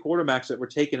the 3 quarterbacks that were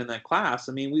taken in that class,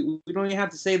 we don't even have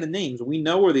to say the names. We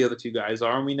know where the other 2 guys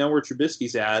are, and we know where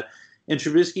Trubisky's at. And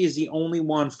Trubisky is the only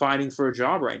one fighting for a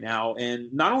job right now.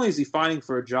 And not only is he fighting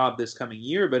for a job this coming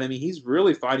year, but, he's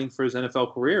really fighting for his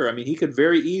NFL career. He could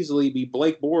very easily be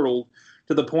Blake Bortles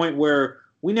to the point where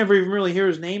we never even really hear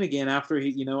his name again after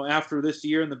after this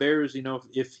year in the Bears.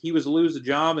 If he was to lose the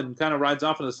job and kind of rides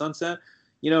off in the sunset,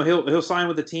 he'll sign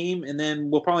with the team, and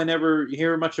then we'll probably never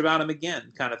hear much about him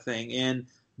again, kind of thing. And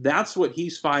that's what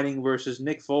he's fighting versus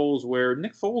Nick Foles, where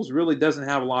Nick Foles really doesn't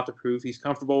have a lot to prove. He's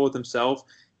comfortable with himself.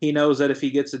 He knows that if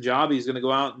he gets a job, he's going to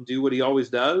go out and do what he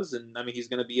always does. And, he's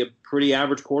going to be a pretty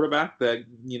average quarterback that,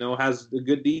 has a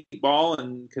good deep ball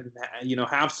and can,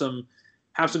 have some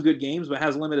good games, but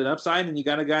has limited upside. And you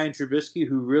got a guy in Trubisky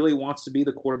who really wants to be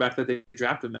the quarterback that they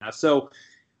drafted him as. So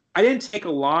I didn't take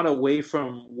a lot away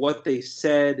from what they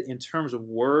said in terms of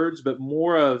words, but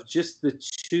more of just the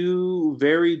two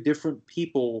very different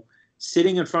people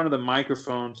sitting in front of the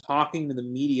microphone, talking to the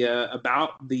media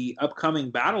about the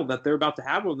upcoming battle that they're about to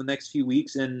have over the next few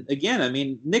weeks. And again,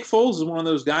 Nick Foles is one of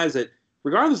those guys that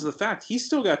regardless of the fact, he's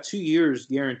still got 2 years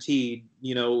guaranteed,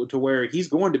 to where he's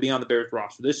going to be on the Bears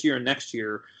roster this year and next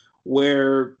year,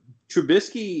 where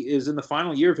Trubisky is in the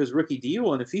final year of his rookie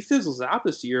deal. And if he fizzles out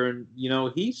this year, and,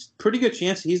 he's pretty good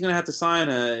chance he's going to have to sign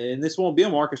and this won't be a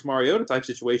Marcus Mariota type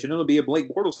situation. It'll be a Blake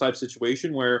Bortles type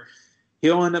situation where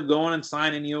he'll end up going and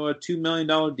signing, a $2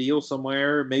 million deal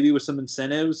somewhere, maybe with some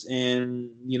incentives,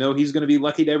 and, he's going to be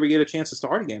lucky to ever get a chance to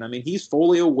start again. I mean, he's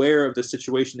fully aware of the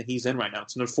situation that he's in right now.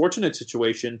 It's an unfortunate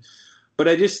situation, but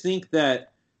I just think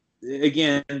that,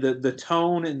 again, the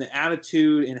tone and the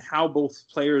attitude and how both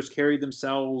players carried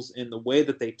themselves and the way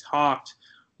that they talked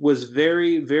was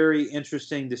very, very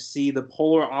interesting to see the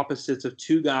polar opposites of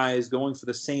two guys going for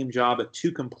the same job at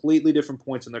two completely different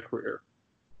points in their career.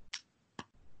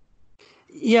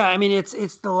 Yeah, I mean,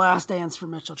 it's the last dance for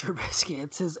Mitchell Trubisky.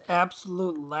 It's his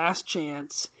absolute last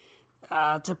chance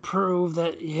to prove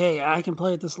that, hey, I can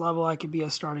play at this level. I could be a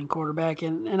starting quarterback.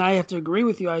 And I have to agree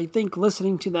with you. I think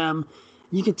listening to them,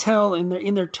 you could tell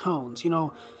in their tones.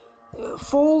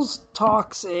 Foles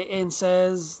talks and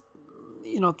says,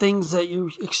 things that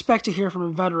you expect to hear from a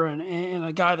veteran and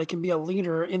a guy that can be a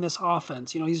leader in this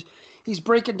offense. He's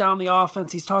breaking down the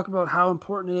offense. He's talking about how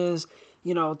important it is,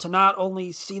 to not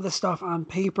only see the stuff on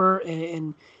paper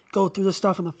and go through the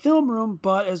stuff in the film room,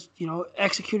 but as,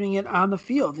 executing it on the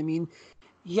field. I mean,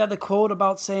 he had the quote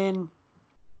about saying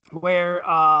where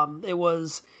it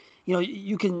was,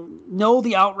 you can know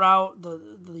the out route,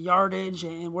 the yardage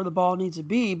and where the ball needs to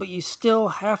be, but you still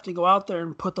have to go out there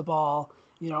and put the ball,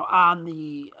 on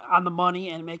the money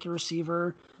and make a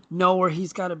receiver know where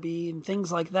he's got to be and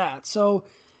things like that. So,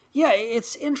 yeah,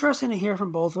 it's interesting to hear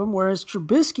from both of them, whereas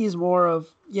Trubisky is more of,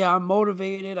 I'm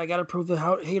motivated. I got to prove the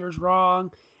haters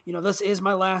wrong. This is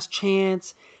my last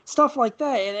chance, stuff like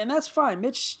that. And that's fine.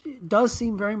 Mitch does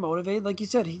seem very motivated. Like you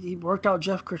said, he worked out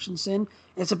Jeff Christensen.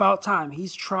 It's about time.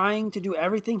 He's trying to do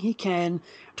everything he can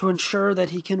to ensure that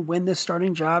he can win this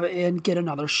starting job and get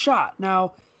another shot.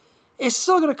 Now, it's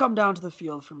still going to come down to the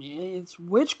field for me. It's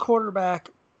which quarterback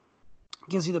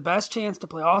gives you the best chance to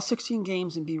play all 16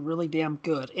 games and be really damn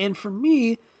good. And for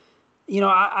me,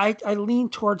 I lean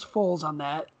towards Foles on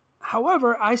that.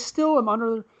 However, I still am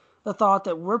under the thought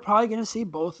that we're probably going to see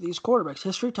both of these quarterbacks.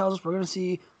 History tells us we're going to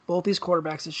see both these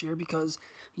quarterbacks this year because,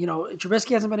 Trubisky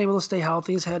hasn't been able to stay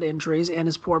healthy. He's had injuries and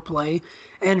his poor play.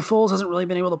 And Foles hasn't really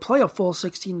been able to play a full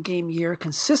 16-game year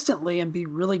consistently and be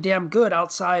really damn good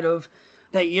outside of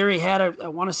that year he had. I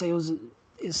want to say it was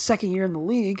his second year in the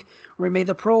league where he made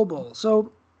the Pro Bowl.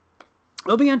 So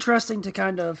it'll be interesting to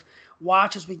kind of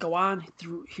watch as we go on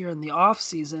through here in the off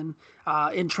season,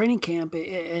 in training camp,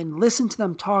 and listen to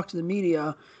them talk to the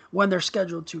media when they're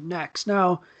scheduled to next.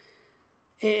 Now,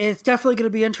 it's definitely going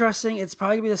to be interesting. It's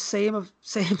probably going to be the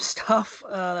same stuff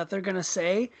that they're going to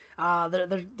say.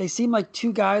 They seem like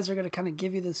two guys are going to kind of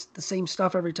give you the same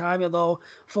stuff every time, although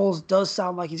Foles does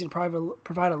sound like he's going to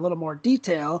provide a little more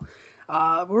detail.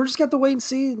 We're just got to wait and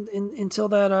see until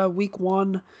that week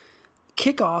 1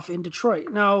 kickoff in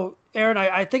Detroit. Now, Aaron,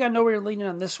 I think I know where you're leaning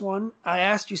on this one. I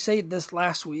asked you say this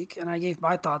last week, and I gave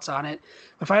my thoughts on it.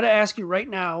 If I had to ask you right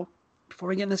now, before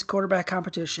we get in this quarterback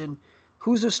competition,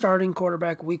 who's the starting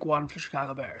quarterback week 1 for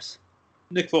Chicago Bears?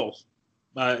 Nick Foles.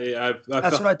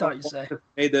 That's what I thought you'd say.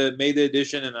 Made the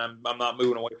addition, and I'm not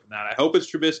moving away from that. I hope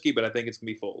it's Trubisky, but I think it's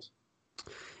going to be Foles.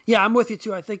 Yeah, I'm with you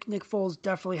too. I think Nick Foles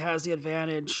definitely has the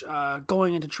advantage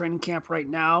going into training camp right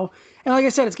now. And like I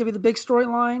said, it's going to be the big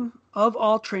storyline of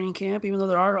all training camp, even though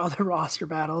there are other roster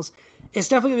battles. It's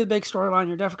definitely going to be the big storyline.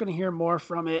 You're definitely going to hear more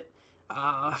from it,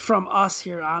 from us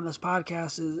here on this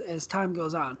podcast as time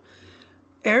goes on.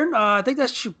 Aaron, I think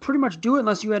that should pretty much do it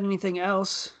unless you had anything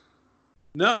else.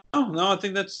 No, I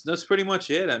think that's pretty much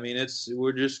it. I mean,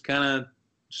 we're just kind of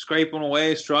scraping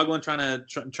away, struggling, trying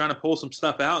to pull some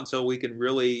stuff out until we can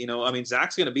really,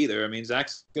 Zach's going to be there. I mean,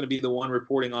 Zach's going to be the one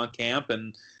reporting on camp,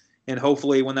 and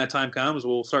hopefully when that time comes,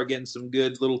 we'll start getting some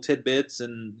good little tidbits.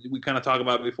 And we kind of talked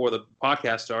about it before the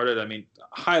podcast started. I mean,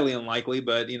 highly unlikely,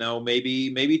 but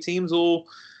maybe teams will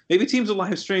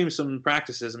live stream some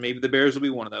practices, and maybe the Bears will be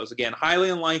one of those. Again, highly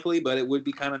unlikely, but it would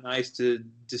be kind of nice to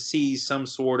see some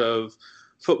sort of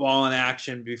football in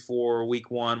action before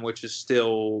week 1, which is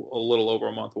still a little over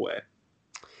a month away.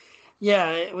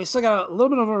 Yeah, we still got a little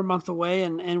bit over a month away,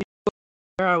 and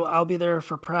I'll be there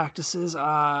for practices.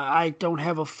 I don't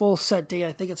have a full set date.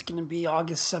 I think it's going to be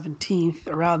August 17th.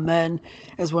 Around then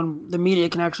is when the media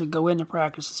can actually go into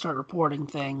practice and start reporting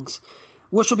things,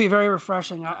 which will be very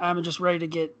refreshing. I'm just ready to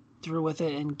get through with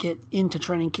it and get into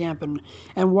training camp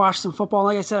and watch some football.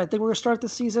 Like I said, I think we're going to start the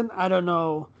season. I don't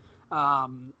know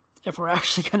if we're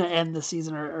actually going to end the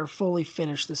season or fully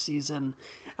finish the season.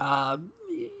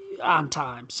 on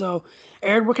time. So,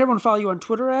 Aaron, where can everyone follow you on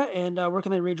Twitter at, and where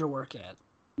can they read your work at?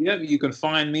 Yeah, you can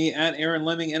find me at Aaron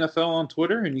Lemming NFL on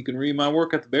Twitter, and you can read my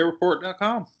work at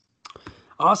thebearreport.com.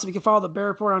 Awesome. You can follow the Bear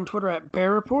Report on Twitter at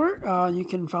Bear Report. You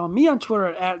can follow me on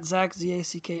Twitter at Zach,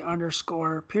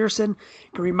 ZACK_Pearson. You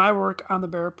can read my work on the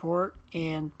Bear Report.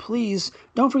 And please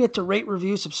don't forget to rate,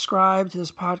 review, subscribe to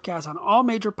this podcast on all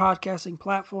major podcasting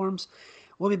platforms.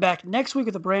 We'll be back next week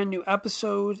with a brand new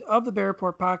episode of the Bear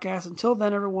Report podcast. Until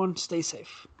then, everyone, stay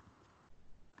safe.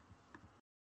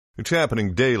 It's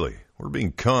happening daily. We're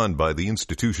being conned by the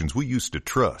institutions we used to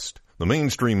trust. The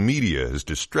mainstream media is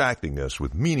distracting us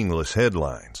with meaningless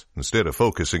headlines instead of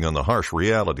focusing on the harsh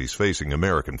realities facing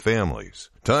American families.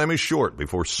 Time is short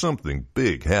before something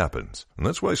big happens, and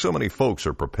that's why so many folks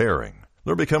are preparing.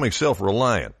 They're becoming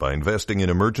self-reliant by investing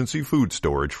in emergency food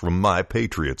storage from My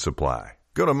Patriot Supply.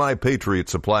 Go to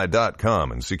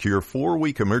MyPatriotSupply.com and secure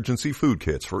 4-week emergency food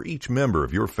kits for each member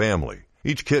of your family.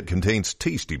 Each kit contains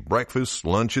tasty breakfasts,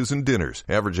 lunches, and dinners,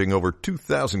 averaging over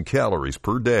 2,000 calories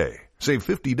per day. Save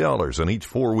 $50 on each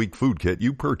 4-week food kit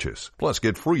you purchase. Plus,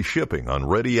 get free shipping on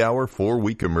Ready Hour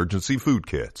 4-week emergency food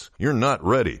kits. You're not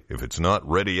ready if it's not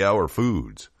Ready Hour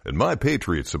Foods. At My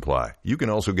Patriot Supply, you can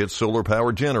also get solar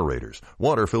power generators,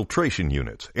 water filtration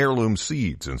units, heirloom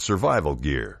seeds, and survival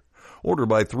gear. Order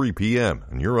by 3 p.m.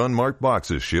 and your unmarked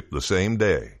boxes ship the same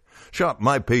day. Shop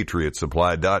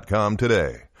MyPatriotSupply.com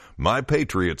today.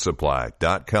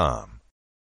 MyPatriotSupply.com.